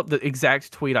I can pull up the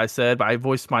exact tweet I said, but I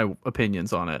voiced my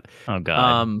opinions on it. Oh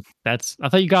God, I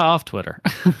thought you got off Twitter.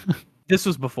 This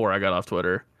was before I got off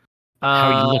Twitter.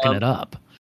 How are you looking it up?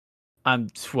 I'm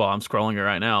scrolling it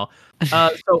right now.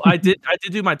 So I did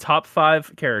do my top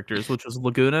 5 characters, which was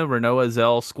Laguna, Rinoa,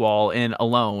 Zell, Squall, and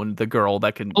Alone, the girl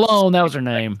that can. Alone, that was her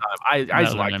name. I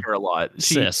just liked her a lot.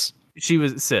 Sis. She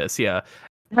was Sis, yeah.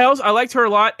 I liked her a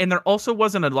lot, and there also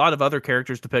wasn't a lot of other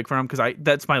characters to pick from because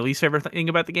that's my least favorite thing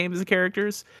about the game is the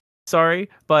characters. Sorry,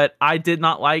 but I did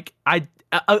not like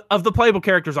of the playable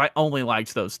characters. I only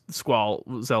liked those Squall,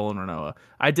 Zell, and Rinoa.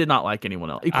 I did not like anyone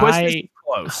else. Quest is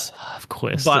close, I love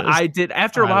Quest, but I did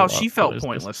after a while. She felt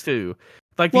pointless too.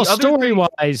 Like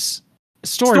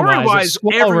story-wise,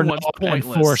 everyone's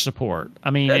pointless. And 4 support.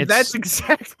 I mean, that's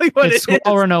exactly what it is.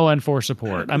 Squall, Rinoa, and 4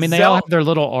 support. I mean, they all have their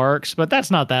little arcs, but that's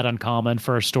not that uncommon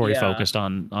for a story focused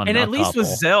on. And at least with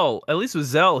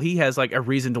Zell, he has like a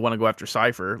reason to want to go after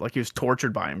Cypher. Like he was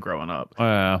tortured by him growing up.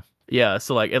 Yeah.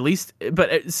 So like at least, but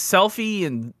Selphie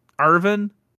and Irvin.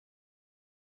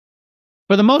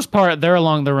 For the most part, they're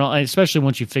along their own, especially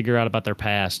once you figure out about their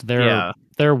past.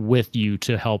 They're with you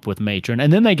to help with Matron,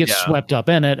 and then they get swept up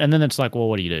in it, and then it's like, well,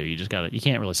 what do? You just you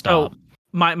can't really stop. Oh,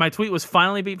 my tweet was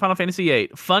finally beat Final Fantasy VIII.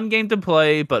 Fun game to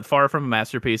play, but far from a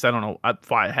masterpiece. I don't know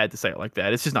why I had to say it like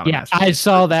that. It's just not a masterpiece. I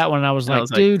saw that one, and I was like,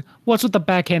 dude, what's with the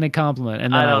backhanded compliment?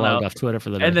 And then I logged off Twitter for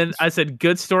the day. And then I said,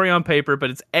 good story on paper, but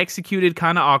it's executed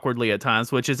kind of awkwardly at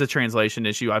times, which is a translation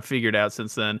issue I've figured out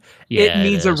since then. It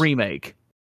needs a remake.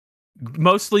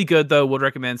 Mostly good though. Would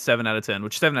recommend 7 out of 10,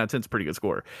 which 7 out of 10 is a pretty good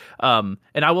score. And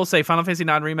I will say Final Fantasy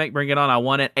IX remake, bring it on. I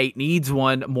want it. 8 needs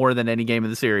one more than any game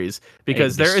in the series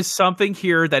because there is something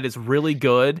here that is really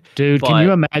good. Dude, can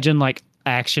you imagine like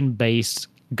action-based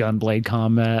gunblade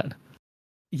combat?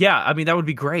 Yeah, I mean that would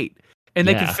be great. And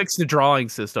they could fix the drawing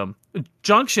system.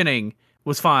 Junctioning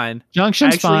was fine.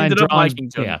 Junction's fine.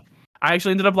 I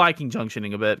actually ended up liking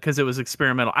junctioning a bit because it was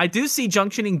experimental. I do see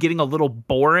junctioning getting a little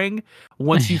boring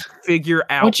once you figure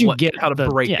out how to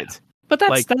break it. But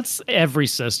that's every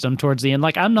system towards the end.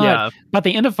 Like I'm not by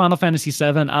the end of Final Fantasy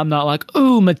VII, I'm not like,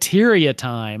 ooh, materia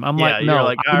time. I'm like, no,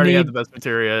 I already have the best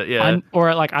materia. Yeah.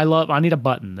 I need a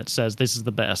button that says this is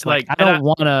the best. Like I don't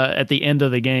want to at the end of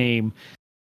the game.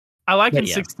 I like in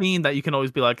 16 that you can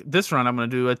always be like, this run I'm going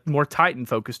to do a more Titan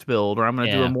focused build, or I'm going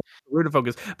to do a more Ruta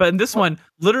focused. But in this one,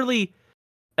 literally,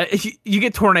 you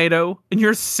get Tornado and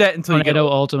you're set until you get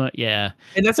Ultimate. Yeah,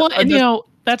 and that's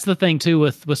that's the thing too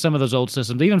with some of those old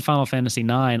systems. Even Final Fantasy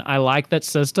IX, I like that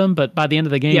system, but by the end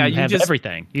of the game, you have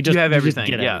everything. You have everything.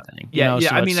 Get everything.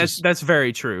 I mean that's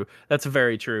very true. That's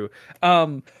very true.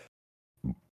 I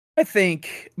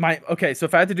think so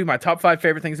if I had to do my top 5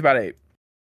 favorite things about 8.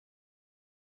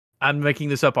 I'm making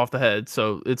this up off the head,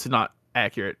 so it's not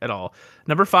accurate at all.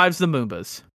 Number 5's the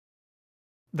Moombas.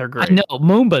 They're great. I know,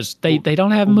 Moombas. They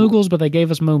don't have Moogles, but they gave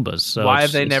us Moombas. So why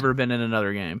have they never been in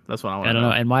another game? That's what I want to know. I don't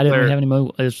know. And why didn't we have any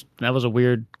Moogles? That was a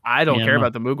weird... I don't care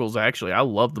about the Moogles, actually. I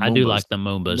love the Moombas. I do like the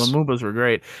Moombas. The Moombas were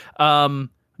great.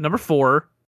 Number 4,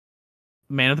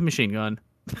 Man of the Machine Gun.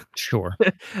 Sure.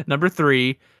 Number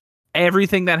 3,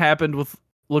 everything that happened with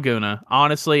Laguna.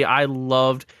 Honestly, I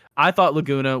thought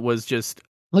Laguna was just...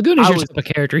 Laguna's your type of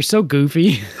character. He's so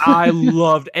goofy. I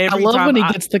loved every time.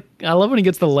 I love when he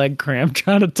gets the leg cramp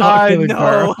trying to talk to the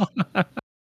girl.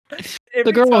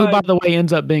 The girl who, by the way,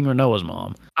 ends up being Rinoa's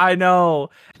mom. I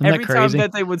know. Every time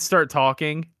that they would start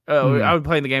talking, I would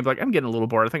play in the game like, I'm getting a little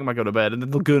bored. I think I might go to bed. And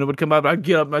then Laguna would come up. I'd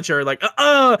get up my chair like,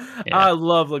 I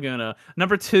love Laguna.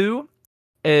 Number 2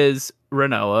 is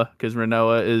Rinoa, because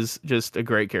Rinoa is just a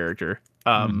great character.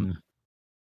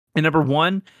 And number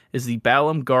 1 is the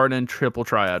Balamb Garden Triple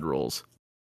Triad rules.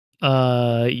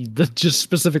 Just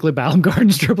specifically Balamb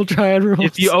Garden's Triple Triad rules.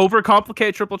 If you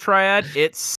overcomplicate Triple Triad,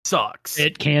 it sucks.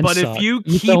 It can suck. But if you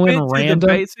keep it to the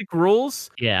basic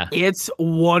rules, it's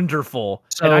wonderful.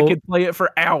 And I could play it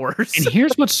for hours. And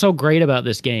here's what's so great about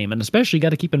this game, and especially you got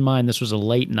to keep in mind this was a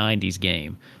late 90s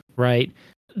game, right?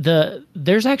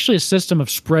 There's actually a system of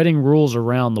spreading rules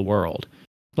around the world.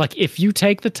 Like, if you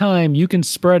take the time, you can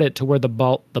spread it to where the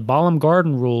Balamb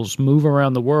Garden rules move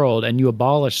around the world, and you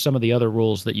abolish some of the other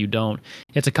rules that you don't.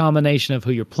 It's a combination of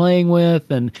who you're playing with,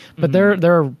 but there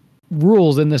are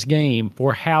rules in this game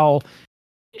for how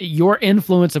your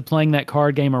influence of playing that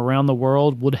card game around the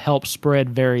world would help spread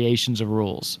variations of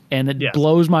rules. And it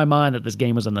blows my mind that this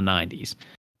game was in the 90s.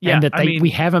 Yeah, and that we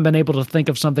haven't been able to think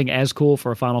of something as cool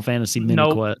for a Final Fantasy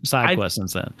side quest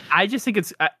since then. I just think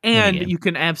it's and you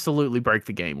can absolutely break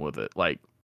the game with it, like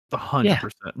 100%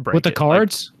 break with the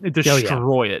cards, like,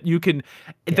 destroy it. You can.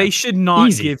 Yeah. They should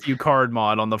not give you card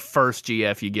mod on the first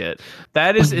GF you get.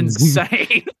 That is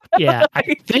insane. Yeah,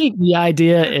 I think the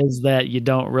idea is that you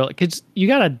don't really, because you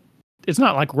gotta. It's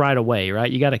not like right away,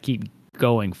 right? You got to keep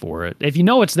going for it. If you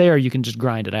know it's there, you can just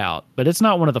grind it out. But it's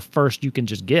not one of the first you can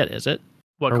just get, is it?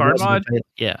 What, card mod?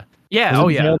 Yeah. Yeah.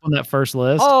 On that first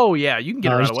list. Oh yeah, you can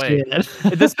get it right away.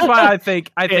 This is why I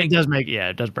think it does make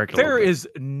it does break. There is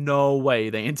no way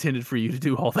they intended for you to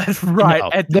do all that right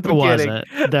at the beginning.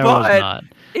 Wasn't. There was not.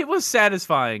 It was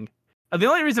satisfying. The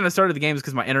only reason I started the game is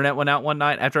because my internet went out one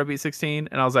night after I beat 16,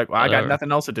 and I was like, well, I got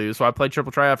nothing else to do, so I played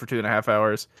Triple Triad for 2.5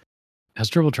 hours. Because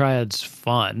Triple Triad's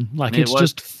fun. Like, it's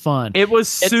just fun. It was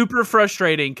super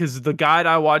frustrating because the guide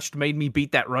I watched made me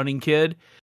beat that running kid,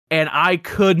 and I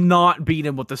could not beat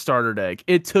him with the starter deck.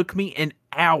 It took me an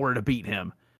hour to beat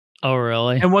him. Oh,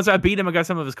 really? And once I beat him and got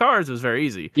some of his cards, it was very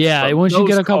easy. Yeah, but once you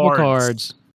get a couple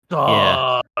cards.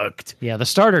 Sucked. Yeah, the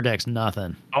starter deck's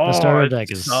nothing. The starter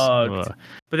deck is sucked.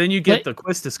 But then you get the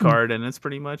Quistis card, and it's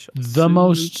pretty much the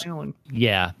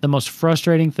most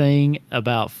frustrating thing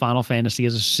about Final Fantasy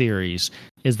as a series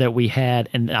is that we had,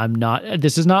 and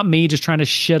this is not me just trying to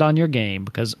shit on your game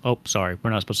because, sorry, we're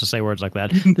not supposed to say words like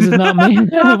that. This is not me.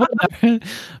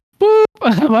 Boop.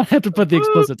 I might have to put the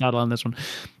explicit title on this one.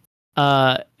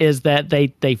 Is that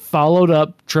they followed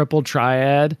up Triple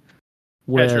Triad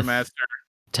with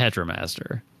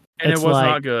Tetramaster. And it's it was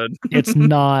not good. It's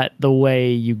not the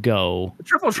way you go.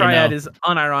 Triple Triad is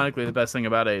unironically the best thing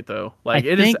about 8, though. Like,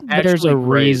 I think there's a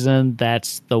reason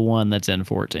that's the one that's in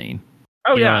 14.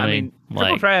 Oh, yeah. I mean,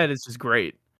 Triple Triad is just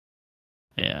great.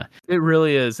 Yeah. It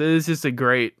really is. It is just a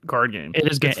great card game. It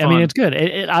is good. I mean, it's good.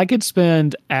 I could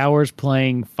spend hours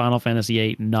playing Final Fantasy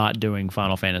VIII not doing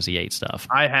Final Fantasy VIII stuff.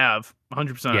 I have.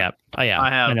 100%. Yeah. I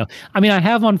have. I know. I mean, I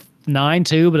have on 9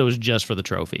 too, but it was just for the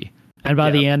trophy. And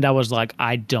by the end, I was like,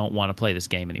 I don't want to play this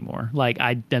game anymore. Like,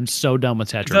 I am so done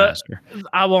with Tetramaster.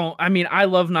 I won't. I mean, I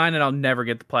love 9 and I'll never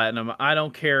get the Platinum. I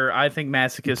don't care. I think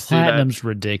Masochists Platinum's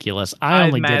ridiculous. I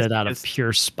only did it out of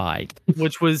pure spite.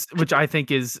 which I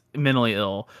think is mentally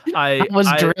ill. I was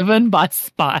driven by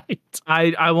spite.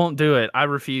 I won't do it. I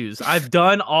refuse. I've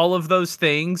done all of those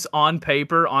things on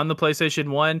paper on the PlayStation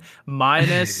 1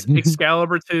 minus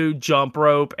Excalibur 2, Jump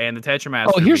Rope, and the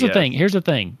Tetramaster. Oh, here's the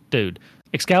thing, dude.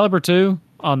 Excalibur 2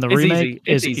 on the remake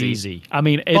is easy. I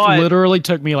mean, it literally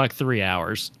took me like 3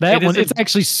 hours. It's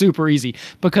actually super easy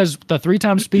because the 3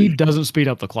 times speed doesn't speed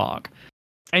up the clock.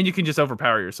 And you can just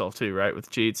overpower yourself too, right? With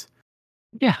cheats.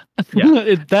 Yeah.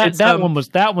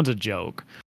 That one's a joke.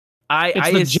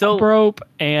 It's the jump rope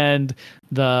and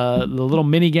the little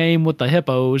mini game with the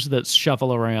hippos that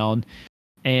shuffle around.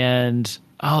 And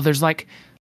there's like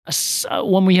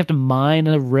one where you have to mine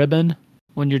a ribbon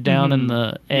when you're down in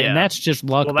the... And that's just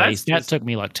luck-based. That took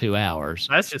me like 2 hours.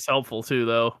 That's just helpful, too,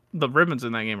 though. The ribbons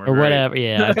in that game are great. Or whatever.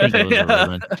 Yeah, I think it was a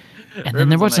ribbon. And then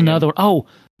there was another one. Oh,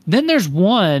 then there's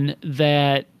one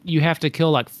that you have to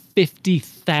kill like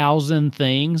 50,000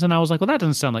 things. And I was like, well, that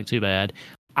doesn't sound like too bad.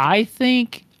 I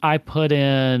think I put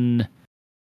in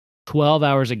 12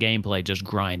 hours of gameplay just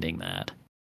grinding that.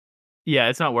 Yeah,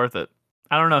 it's not worth it.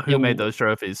 I don't know who made those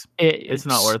trophies. It's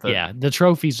not worth it. Yeah, the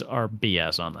trophies are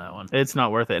BS on that one. It's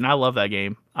not worth it, and I love that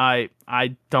game. I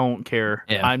don't care.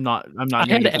 Yeah. I'm not. I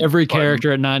had every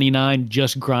character at 99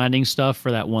 just grinding stuff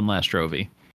for that one last trophy.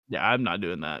 Yeah, I'm not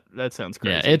doing that. That sounds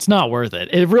crazy. Yeah, it's not worth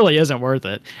it. It really isn't worth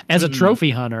it. As a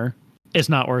trophy hunter, it's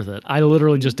not worth it. I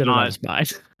literally just did it out of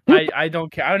spite. I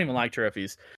don't care. I don't even like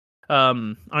trophies. I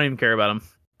don't even care about them.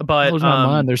 But not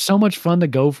mine. There's so much fun to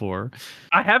go for.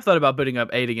 I have thought about booting up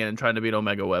 8 again and trying to beat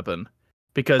Omega Weapon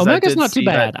because Omega's not too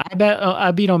bad. I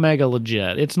beat Omega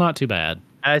legit. It's not too bad.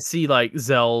 I see like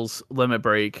Zell's Limit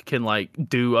Break can like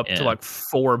do up to like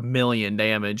 4 million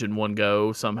damage in one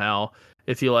go somehow.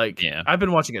 If you like, I've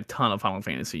been watching a ton of Final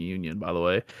Fantasy Union, by the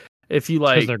way. If you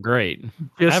like, they're great.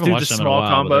 Just do the small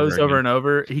combos over and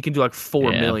over. He can do like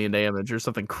 4 million damage or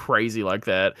something crazy like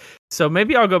that. So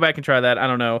maybe I'll go back and try that. I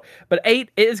don't know. But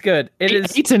 8 is good.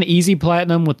 It's an easy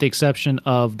platinum with the exception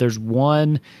of there's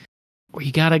one where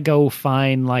you got to go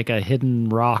find like a hidden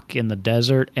rock in the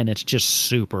desert, and it's just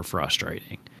super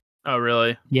frustrating. Oh,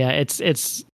 really? Yeah, it's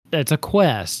a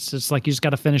quest. It's like you just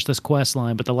got to finish this quest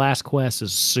line, but the last quest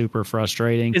is super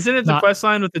frustrating. Isn't it the quest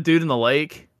line with the dude in the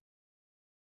lake?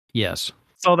 Yes.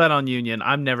 Saw that on Union.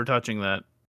 I'm never touching that.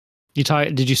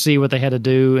 Did you see what they had to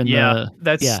do in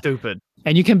that's stupid.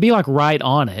 And you can be like right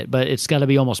on it, but it's got to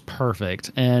be almost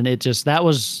perfect. And that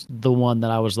was the one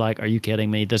that I was like, are you kidding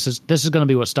me? This is going to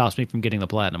be what stops me from getting the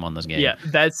platinum on this game. Yeah,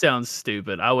 that sounds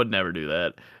stupid. I would never do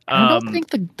that. I don't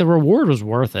think the reward was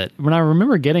worth it. When I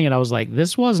remember getting it, I was like,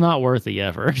 this was not worth the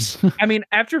effort. I mean,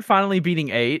 after finally beating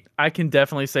 8, I can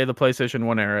definitely say the PlayStation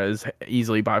 1 era is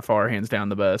easily by far hands down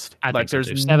the best. I think there's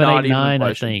so 7, 8, 9,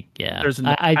 I think. Yeah. There's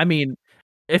I mean,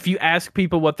 if you ask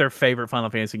people what their favorite Final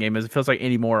Fantasy game is, it feels like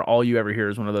anymore all you ever hear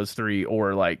is one of those 3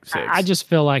 or like 6. I just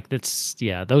feel like those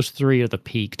 3 are the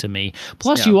peak to me.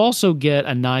 Plus, you also get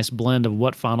a nice blend of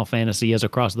what Final Fantasy is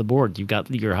across the board. You've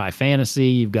got your high fantasy,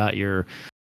 you've got your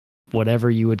whatever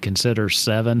you would consider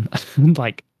 7,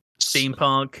 like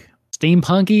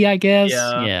steampunky, I guess.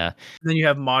 Yeah. Then you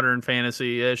have modern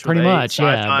fantasy-ish. Pretty much,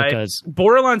 yeah. Because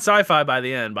borderline sci-fi by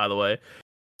the end, by the way.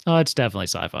 Oh, it's definitely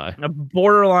sci-fi.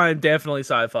 Borderline, definitely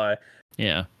sci-fi.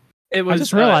 Yeah. It was. I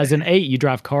just realized in 8 you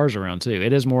drive cars around too.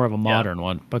 It is more of a modern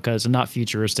one because not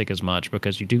futuristic as much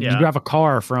because you drive a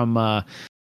car from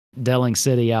Delling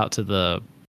City out to the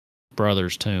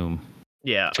brothers' tomb.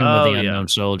 Yeah. Tomb of the Unknown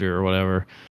Soldier or whatever.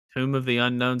 Tomb of the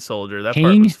Unknown Soldier. That King?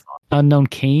 part was fun. Unknown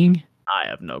King? I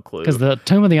have no clue. Because the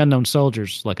Tomb of the Unknown Soldier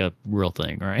is like a real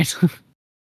thing, right?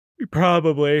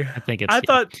 Probably. I think it's. I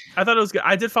thought it was good.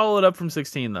 I did follow it up from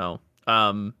 16 though.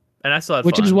 And I still had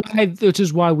which fun.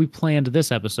 is why we planned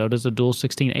this episode as a dual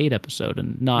 16-8 episode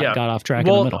and not got off track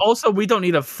in the middle. Also, we don't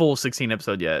need a full 16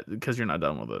 episode yet because you're not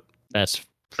done with it. That's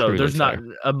so there's fair.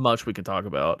 Not much we can talk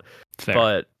about. Fair.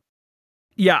 But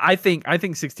yeah, I think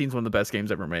 16 is one of the best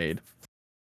games ever made.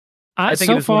 I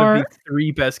think it's one of the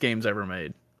 3 best games ever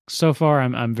made. So far,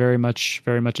 I'm very much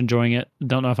enjoying it.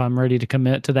 Don't know if I'm ready to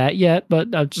commit to that yet, but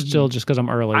still just because I'm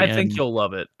early. I think you'll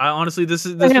love it. I honestly, this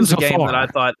was a game that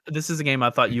I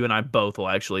thought you and I both will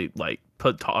actually like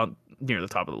put near the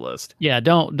top of the list. Yeah,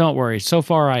 don't worry. So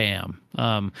far, I am.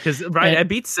 Because it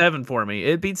beat 7 for me.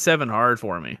 It beat 7 hard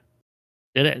for me.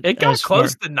 Did it? It got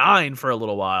close to 9 for a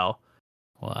little while.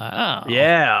 Wow.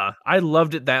 Yeah, I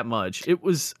loved it that much. It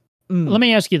was. Let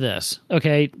me ask you this,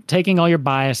 okay? Taking all your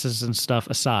biases and stuff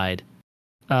aside,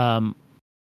 not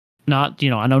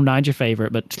I know 9's your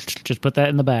favorite, but just put that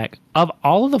in the back. Of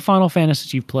all of the Final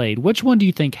Fantasies you've played, which one do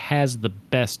you think has the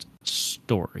best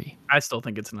story? I still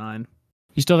think it's 9.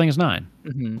 You still think it's 9?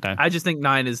 Mm-hmm. Okay. I just think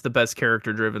 9 is the best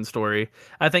character-driven story.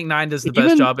 I think 9 does the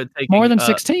best job at taking more than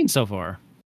 16 so far.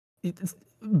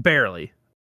 Barely,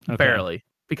 barely.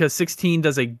 Because 9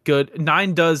 does a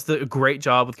great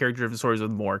job with character-driven stories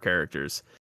with more characters,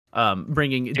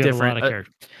 bringing different.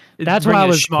 Characters. That's why I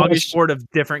was smorgasbord of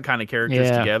different kind of characters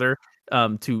together.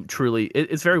 To truly,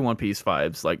 it's very One Piece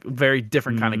vibes, like very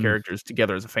different kind of characters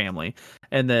together as a family.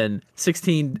 And then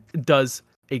 16 does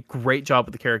a great job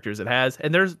with the characters it has,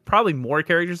 and there's probably more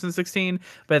characters than 16.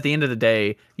 But at the end of the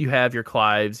day, you have your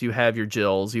Clives, you have your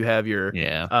Jills, you have your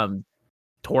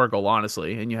Torgal,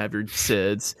 honestly, and you have your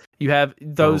Cids. You have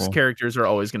those characters are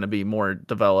always going to be more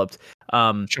developed.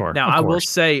 Sure. Now, I will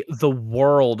say the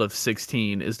world of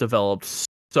 16 is developed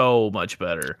so much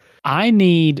better. I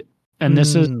need, and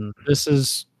this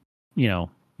is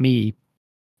me,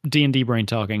 D&D brain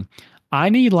talking. I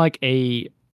need like a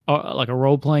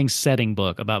role playing setting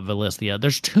book about Valisthea.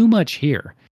 There's too much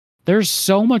here. There's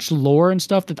so much lore and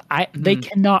stuff that they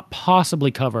cannot possibly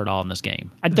cover it all in this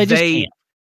game. They just can't.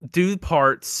 Do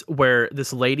parts where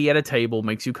this lady at a table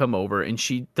makes you come over and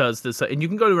she does this, and you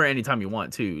can go to her anytime you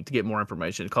want to get more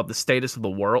information. It's called the status of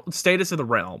the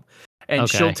realm. And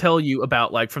she'll tell you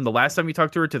about, like, from the last time you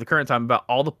talked to her to the current time, about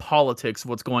all the politics of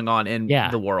what's going on in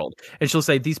the world. And she'll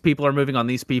say, these people are moving on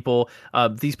these people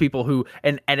who,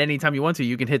 and at any time you want to,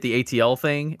 you can hit the ATL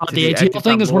thing. The ATL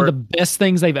thing is one of the best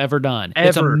things they've ever done.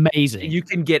 It's amazing. You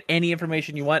can get any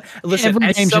information you want. Listen,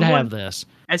 every game should have this.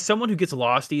 As someone who gets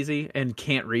lost easy and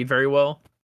can't read very well,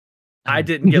 I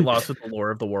didn't get lost with the lore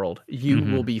of the world. You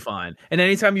will be fine. And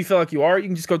anytime you feel like you are, you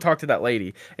can just go talk to that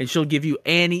lady and she'll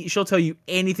tell you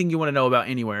anything you want to know about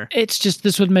anywhere. It's just,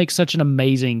 this would make such an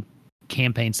amazing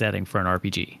campaign setting for an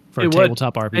RPG, for a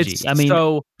tabletop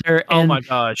RPG. Oh my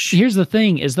gosh. Here's the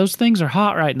thing is those things are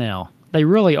hot right now. They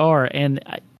really are. And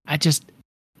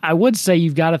I would say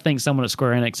you've got to think someone at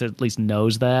Square Enix at least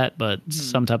knows that, but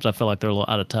sometimes I feel like they're a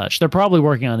little out of touch. They're probably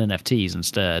working on NFTs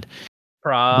instead.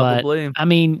 Probably.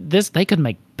 But, they could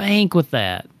make bank with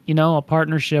that. A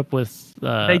partnership with.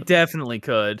 They definitely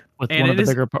could. With one of the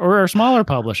bigger or a smaller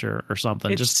publisher or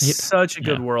something. It's such a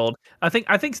good world. I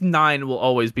think 9 will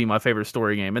always be my favorite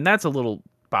story game, and that's a little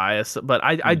biased, but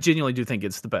I genuinely do think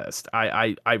it's the best.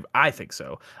 I think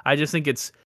so. I just think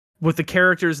it's with the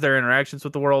characters, their interactions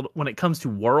with the world. When it comes to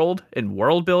world and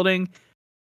world building,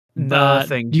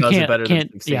 Nothing does it better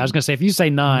than 16. Yeah, I was gonna say if you say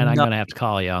 9, I'm gonna have to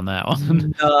call you on that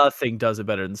one. Nothing does it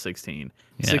better than 16.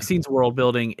 Yeah. 16's world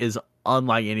building is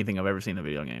unlike anything I've ever seen in a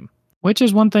video game. Which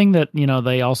is one thing that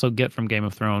they also get from Game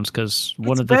of Thrones, because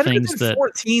one of the things that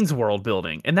 14's world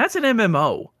building, and that's an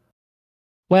MMO.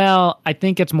 Well, I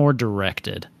think it's more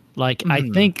directed. Like, I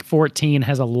think 14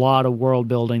 has a lot of world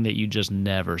building that you just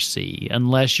never see,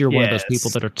 unless you're one of those people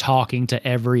that are talking to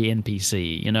every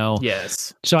NPC,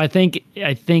 Yes. So I think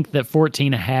that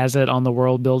 14 has it on the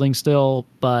world building still,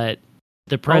 but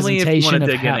the presentation only if you want to of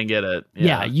dig in and get it.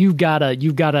 Yeah, you've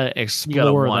gotta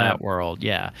explore that world.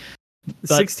 Yeah. But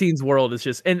 16's world is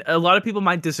just, and a lot of people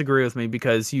might disagree with me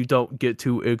because you don't get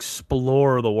to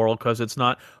explore the world because it's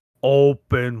not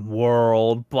open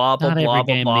world, blah blah blah blah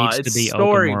game blah. Needs to be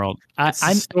open world.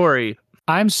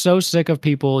 I'm so sick of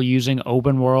people using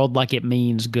open world like it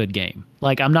means good game.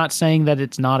 Like, I'm not saying that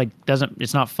it's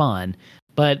not fun,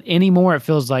 but anymore it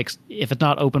feels like if it's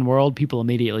not open world, people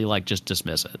immediately just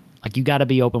dismiss it. Like, you got to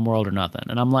be open world or nothing.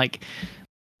 And I'm like,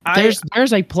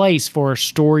 there's a place for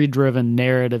story driven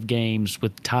narrative games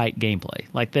with tight gameplay.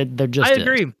 Like, they're just.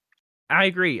 I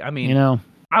agree. I mean,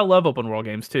 I love open world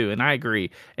games too, and I agree.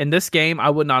 In this game, I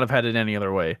would not have had it any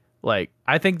other way. Like,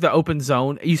 I think the open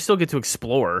zone, you still get to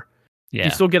explore. Yeah.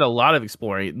 You still get a lot of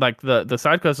exploring. Like, the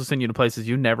side quests will send you to places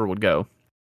you never would go.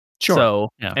 Sure. So,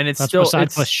 yeah. And it's That's still what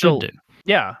side quests should do.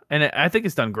 Yeah, and I think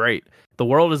it's done great. The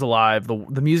world is alive.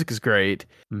 The music is great.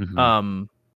 Mm-hmm.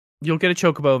 You'll get a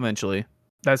chocobo eventually.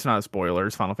 That's not a spoiler.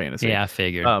 It's Final Fantasy. Yeah, I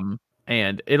figured.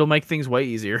 And it'll make things way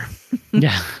easier.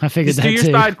 Yeah, I figured that too. Do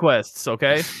your side quests,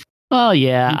 okay? Oh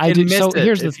yeah, I do. So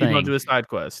here's the thing. You don't do a side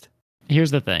quest. Here's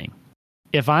the thing.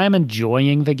 If I am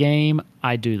enjoying the game,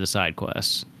 I do the side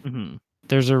quests. Mm-hmm.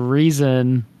 There's a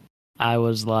reason I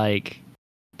was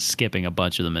skipping a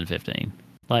bunch of them in 15.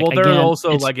 Well, there's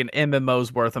also an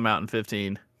MMO's worth amount in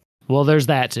 15. Well, there's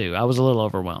that too. I was a little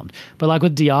overwhelmed. But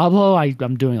with Diablo,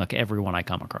 I'm doing every one I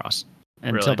come across.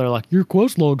 Until they're like, your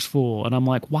quest log's full. And I'm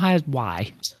like,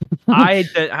 why? I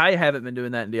haven't been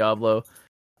doing that in Diablo.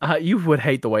 You would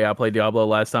hate the way I played Diablo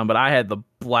last time, but I had the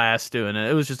blast doing it.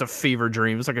 It was just a fever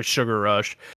dream. It was like a sugar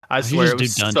rush. I swear it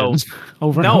was so.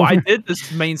 Over no, over. I did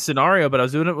this main scenario, but I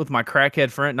was doing it with my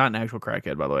crackhead friend. Not an actual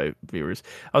crackhead, by the way, viewers.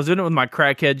 I was doing it with my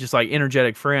crackhead, just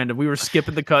energetic friend, and we were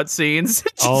skipping the cutscenes.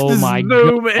 Oh my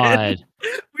god!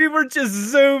 We were just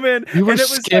zooming. You were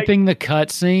skipping the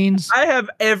cutscenes. I have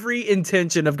every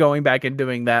intention of going back and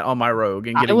doing that on my rogue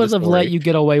and getting. I would have let you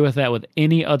get away with that with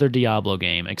any other Diablo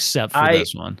game except for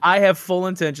this one. I have full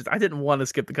intentions. I didn't want to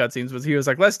skip the cutscenes, but he was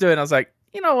like, "Let's do it." And I was like,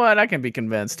 "You know what? I can be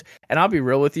convinced." And I'll be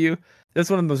real with you. That's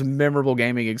one of the most memorable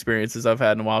gaming experiences I've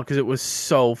had in a while because it was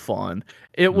so fun.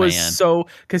 It was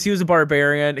because he was a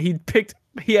barbarian.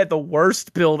 He had the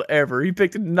worst build ever. He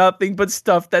picked nothing but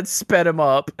stuff that sped him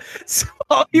up. So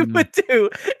all he would do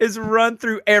is run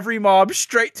through every mob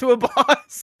straight to a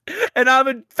boss. And I'm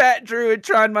a fat druid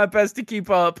trying my best to keep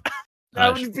up. I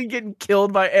would be getting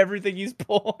killed by everything he's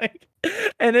pulling.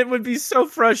 And it would be so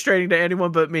frustrating to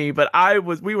anyone but me. But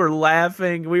we were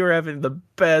laughing. We were having the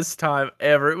best time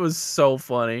ever. It was so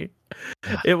funny.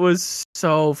 It was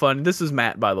so fun. This was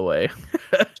Matt, by the way.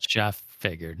 Jeff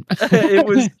figured.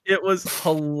 it was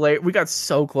hilarious. We got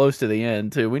so close to the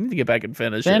end too. We need to get back and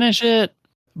finish it.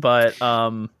 But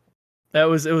it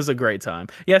was a great time.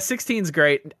 Yeah, 16's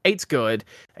great. 8's good.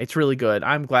 It's really good.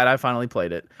 I'm glad I finally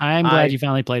played it. I'm glad you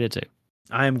finally played it too.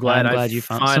 I am glad you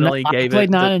finally gave it. I played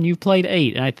 9 and you played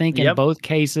 8, and I think in both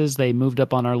cases they moved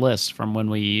up on our list from when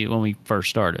we first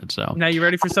started. So now you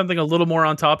ready for something a little more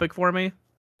on topic for me?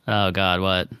 Oh God,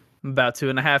 what? I'm about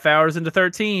 2.5 hours into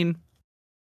 13.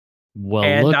 Well,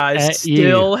 and look I at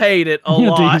still hate it a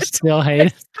lot. Do you still hate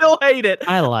it? Still hate it.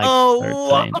 I like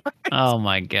 13. Oh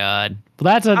my God.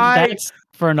 Well, that's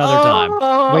for another time.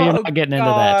 We're not getting into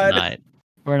that tonight.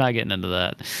 We're not getting into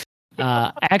that.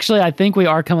 Actually, I think we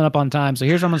are coming up on time. So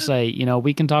here's what I'm going to say.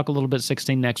 We can talk a little bit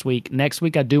 16 next week. Next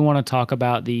week, I do want to talk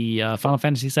about the Final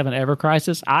Fantasy VII Ever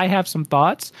Crisis. I have some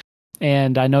thoughts,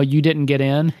 and I know you didn't get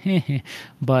in,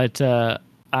 but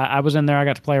I was in there. I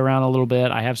got to play around a little bit.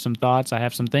 I have some thoughts. I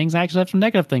have some things. I actually have some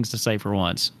negative things to say for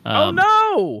once. Oh,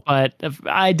 no! But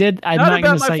I did. I'm not going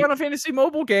about to my say Final Fantasy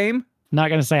mobile game. Not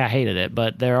going to say I hated it,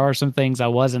 but there are some things I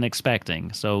wasn't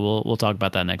expecting. So we'll talk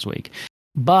about that next week.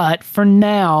 But for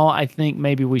now, I think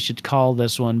maybe we should call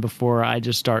this one before I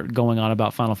just start going on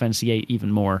about Final Fantasy VIII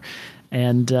even more.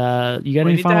 And you got any final thoughts?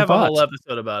 We need to have a whole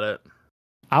episode about it.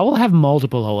 I will have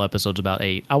multiple whole episodes about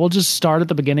 8. I will just start at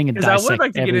the beginning and dissect I would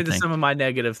like to everything. get into some of my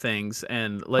negative things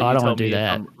and let you tell me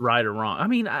if I'm right or wrong. I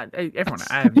mean, I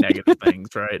have negative things,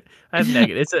 right? I have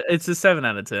negative. It's a 7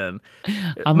 out of 10.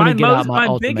 I'm going to get out my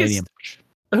ultimatum.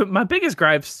 My biggest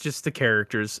gripe's just the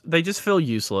characters. They just feel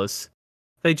useless.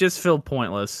 They just feel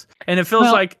pointless, and it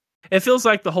feels like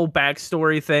the whole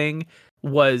backstory thing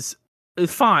was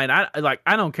fine. I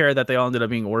don't care that they all ended up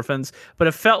being orphans, but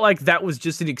it felt like that was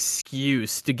just an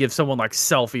excuse to give someone like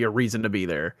Selphie a reason to be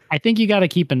there. I think you got to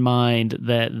keep in mind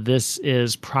that this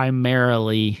is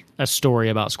primarily a story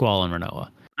about Squall and Rinoa.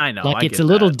 I know. Like, it's a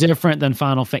little different than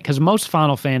Final Fantasy, because most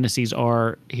Final Fantasies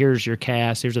are, here's your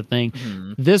cast, here's the thing.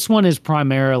 Mm-hmm. This one is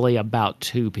primarily about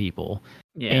two people.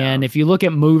 Yeah. And if you look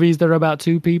at movies that are about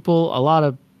two people, a lot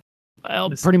of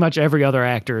pretty much every other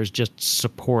actor is just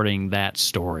supporting that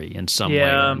story in some way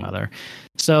or another.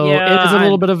 So it is a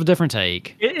little bit of a different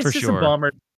take. It's for just sure. a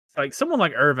bummer. Like, someone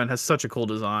like Irvin has such a cool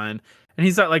design, and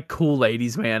he's that like cool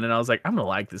ladies man, and I was like, I'm gonna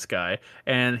like this guy,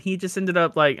 and he just ended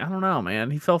up like, I don't know,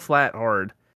 man. He fell flat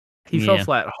hard.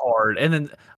 And then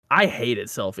I hated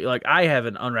Selphie. Like, I have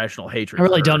an irrational hatred. I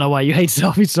really don't know why you hate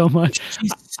Selphie so much.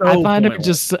 I find him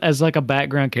just as like a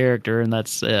background character, and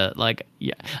that's it. Like,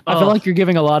 yeah, I feel like you're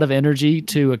giving a lot of energy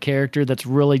to a character that's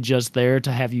really just there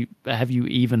to have you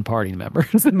even party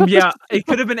members. Yeah, it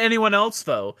could have been anyone else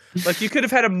though. Like, you could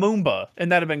have had a Moomba,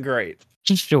 and that'd have been great.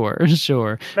 Sure.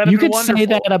 You could say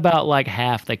that about like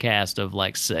half the cast of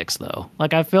like 6, though.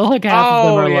 Like, I feel like half of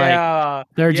them are like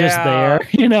they're just there,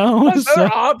 you know.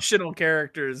 They're optional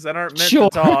characters that aren't meant to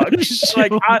talk.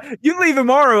 Like, you leave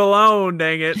Amaru alone,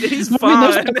 dang it. He's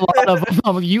fine. A lot of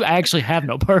them. You actually have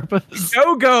no purpose.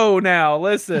 Go now.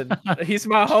 Listen, he's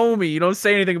my homie. You don't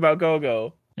say anything about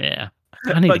Go. Yeah.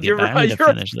 I need to get back. I need to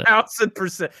finish this.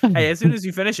 1,000%. Hey, as soon as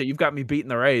you finish it, you've got me beating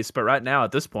the race. But right now,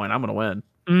 at this point, I'm gonna win.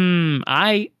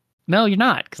 No, you're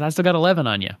not, because I still got 11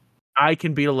 on you. I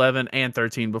can beat 11 and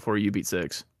 13 before you beat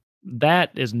 6.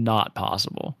 That is not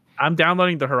possible. I'm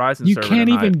downloading the Horizon server. You can't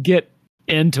even get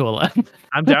into 11.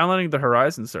 I'm downloading the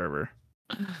Horizon server.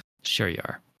 Sure you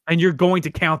are. And you're going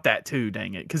to count that too,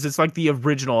 dang it, because it's like the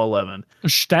original 11.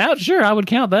 Sure, I would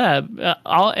count that.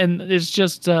 And it's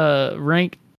just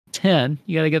rank 10.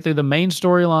 You got to get through the main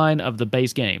storyline of the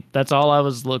base game. That's all I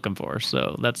was looking for.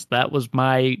 So that was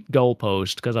my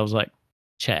goalpost, because I was like,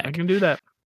 check. I can do that.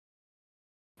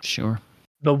 Sure.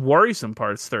 The worrisome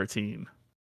part's 13.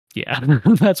 Yeah,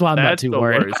 that's why I'm not too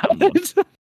worried about it.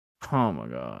 Oh my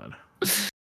god.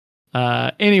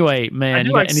 Anyway, man,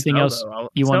 you got anything else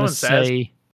you want to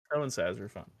say? Snow and Saz are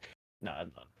fun. No,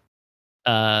 I'm not.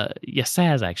 Yeah,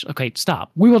 Saz, actually. Okay,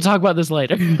 stop. We will talk about this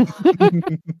later.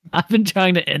 I've been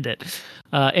trying to end it.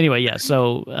 Anyway, yeah,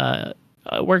 so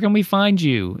where can we find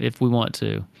you if we want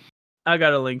to? I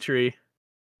got a link tree.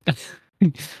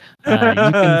 You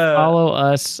can follow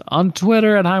us on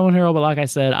Twitter at Highland Herald, but like I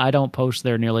said, I don't post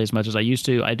there nearly as much as I used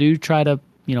to. I do try to,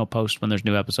 post when there's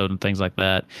new episodes and things like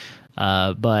that.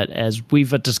 But as we've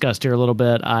discussed here a little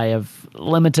bit, I have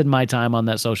limited my time on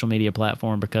that social media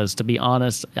platform because, to be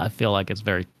honest, I feel like it's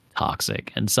very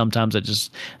toxic, and sometimes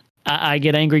I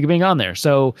get angry being on there.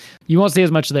 So you won't see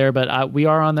as much there, but we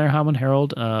are on there, Highland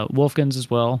Herald, Wolfkins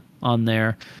as well on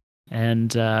there.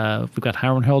 And we've got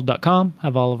HighlandHerald.com,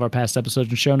 have all of our past episodes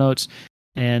and show notes.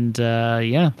 And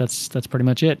that's pretty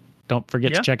much it. Don't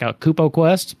forget to check out Kupo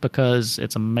Quest, because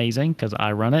it's amazing, because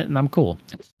I run it and I'm cool.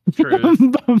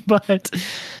 True. But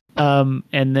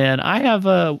and then I have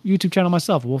a YouTube channel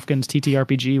myself, Wolfkins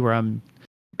TTRPG, where I'm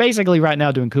basically right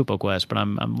now doing Kupo Quest, but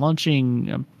I'm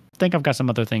launching. I think I've got some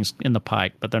other things in the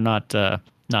pike, but they're not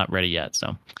ready yet.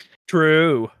 So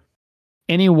true.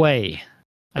 Anyway,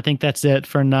 I think that's it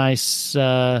for a nice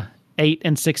 8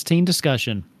 and 16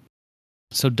 discussion.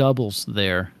 So doubles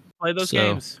there. Play those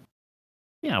games.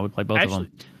 Yeah, I would play both of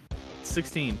them.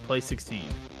 16. Play 16.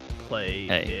 Play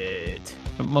it.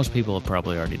 Most people have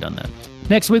probably already done that.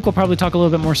 Next week, we'll probably talk a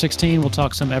little bit more 16. We'll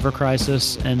talk some Ever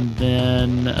Crisis, and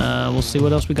then we'll see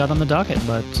what else we got on the docket.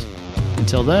 But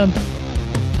until then,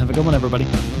 have a good one, everybody.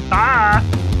 Bye!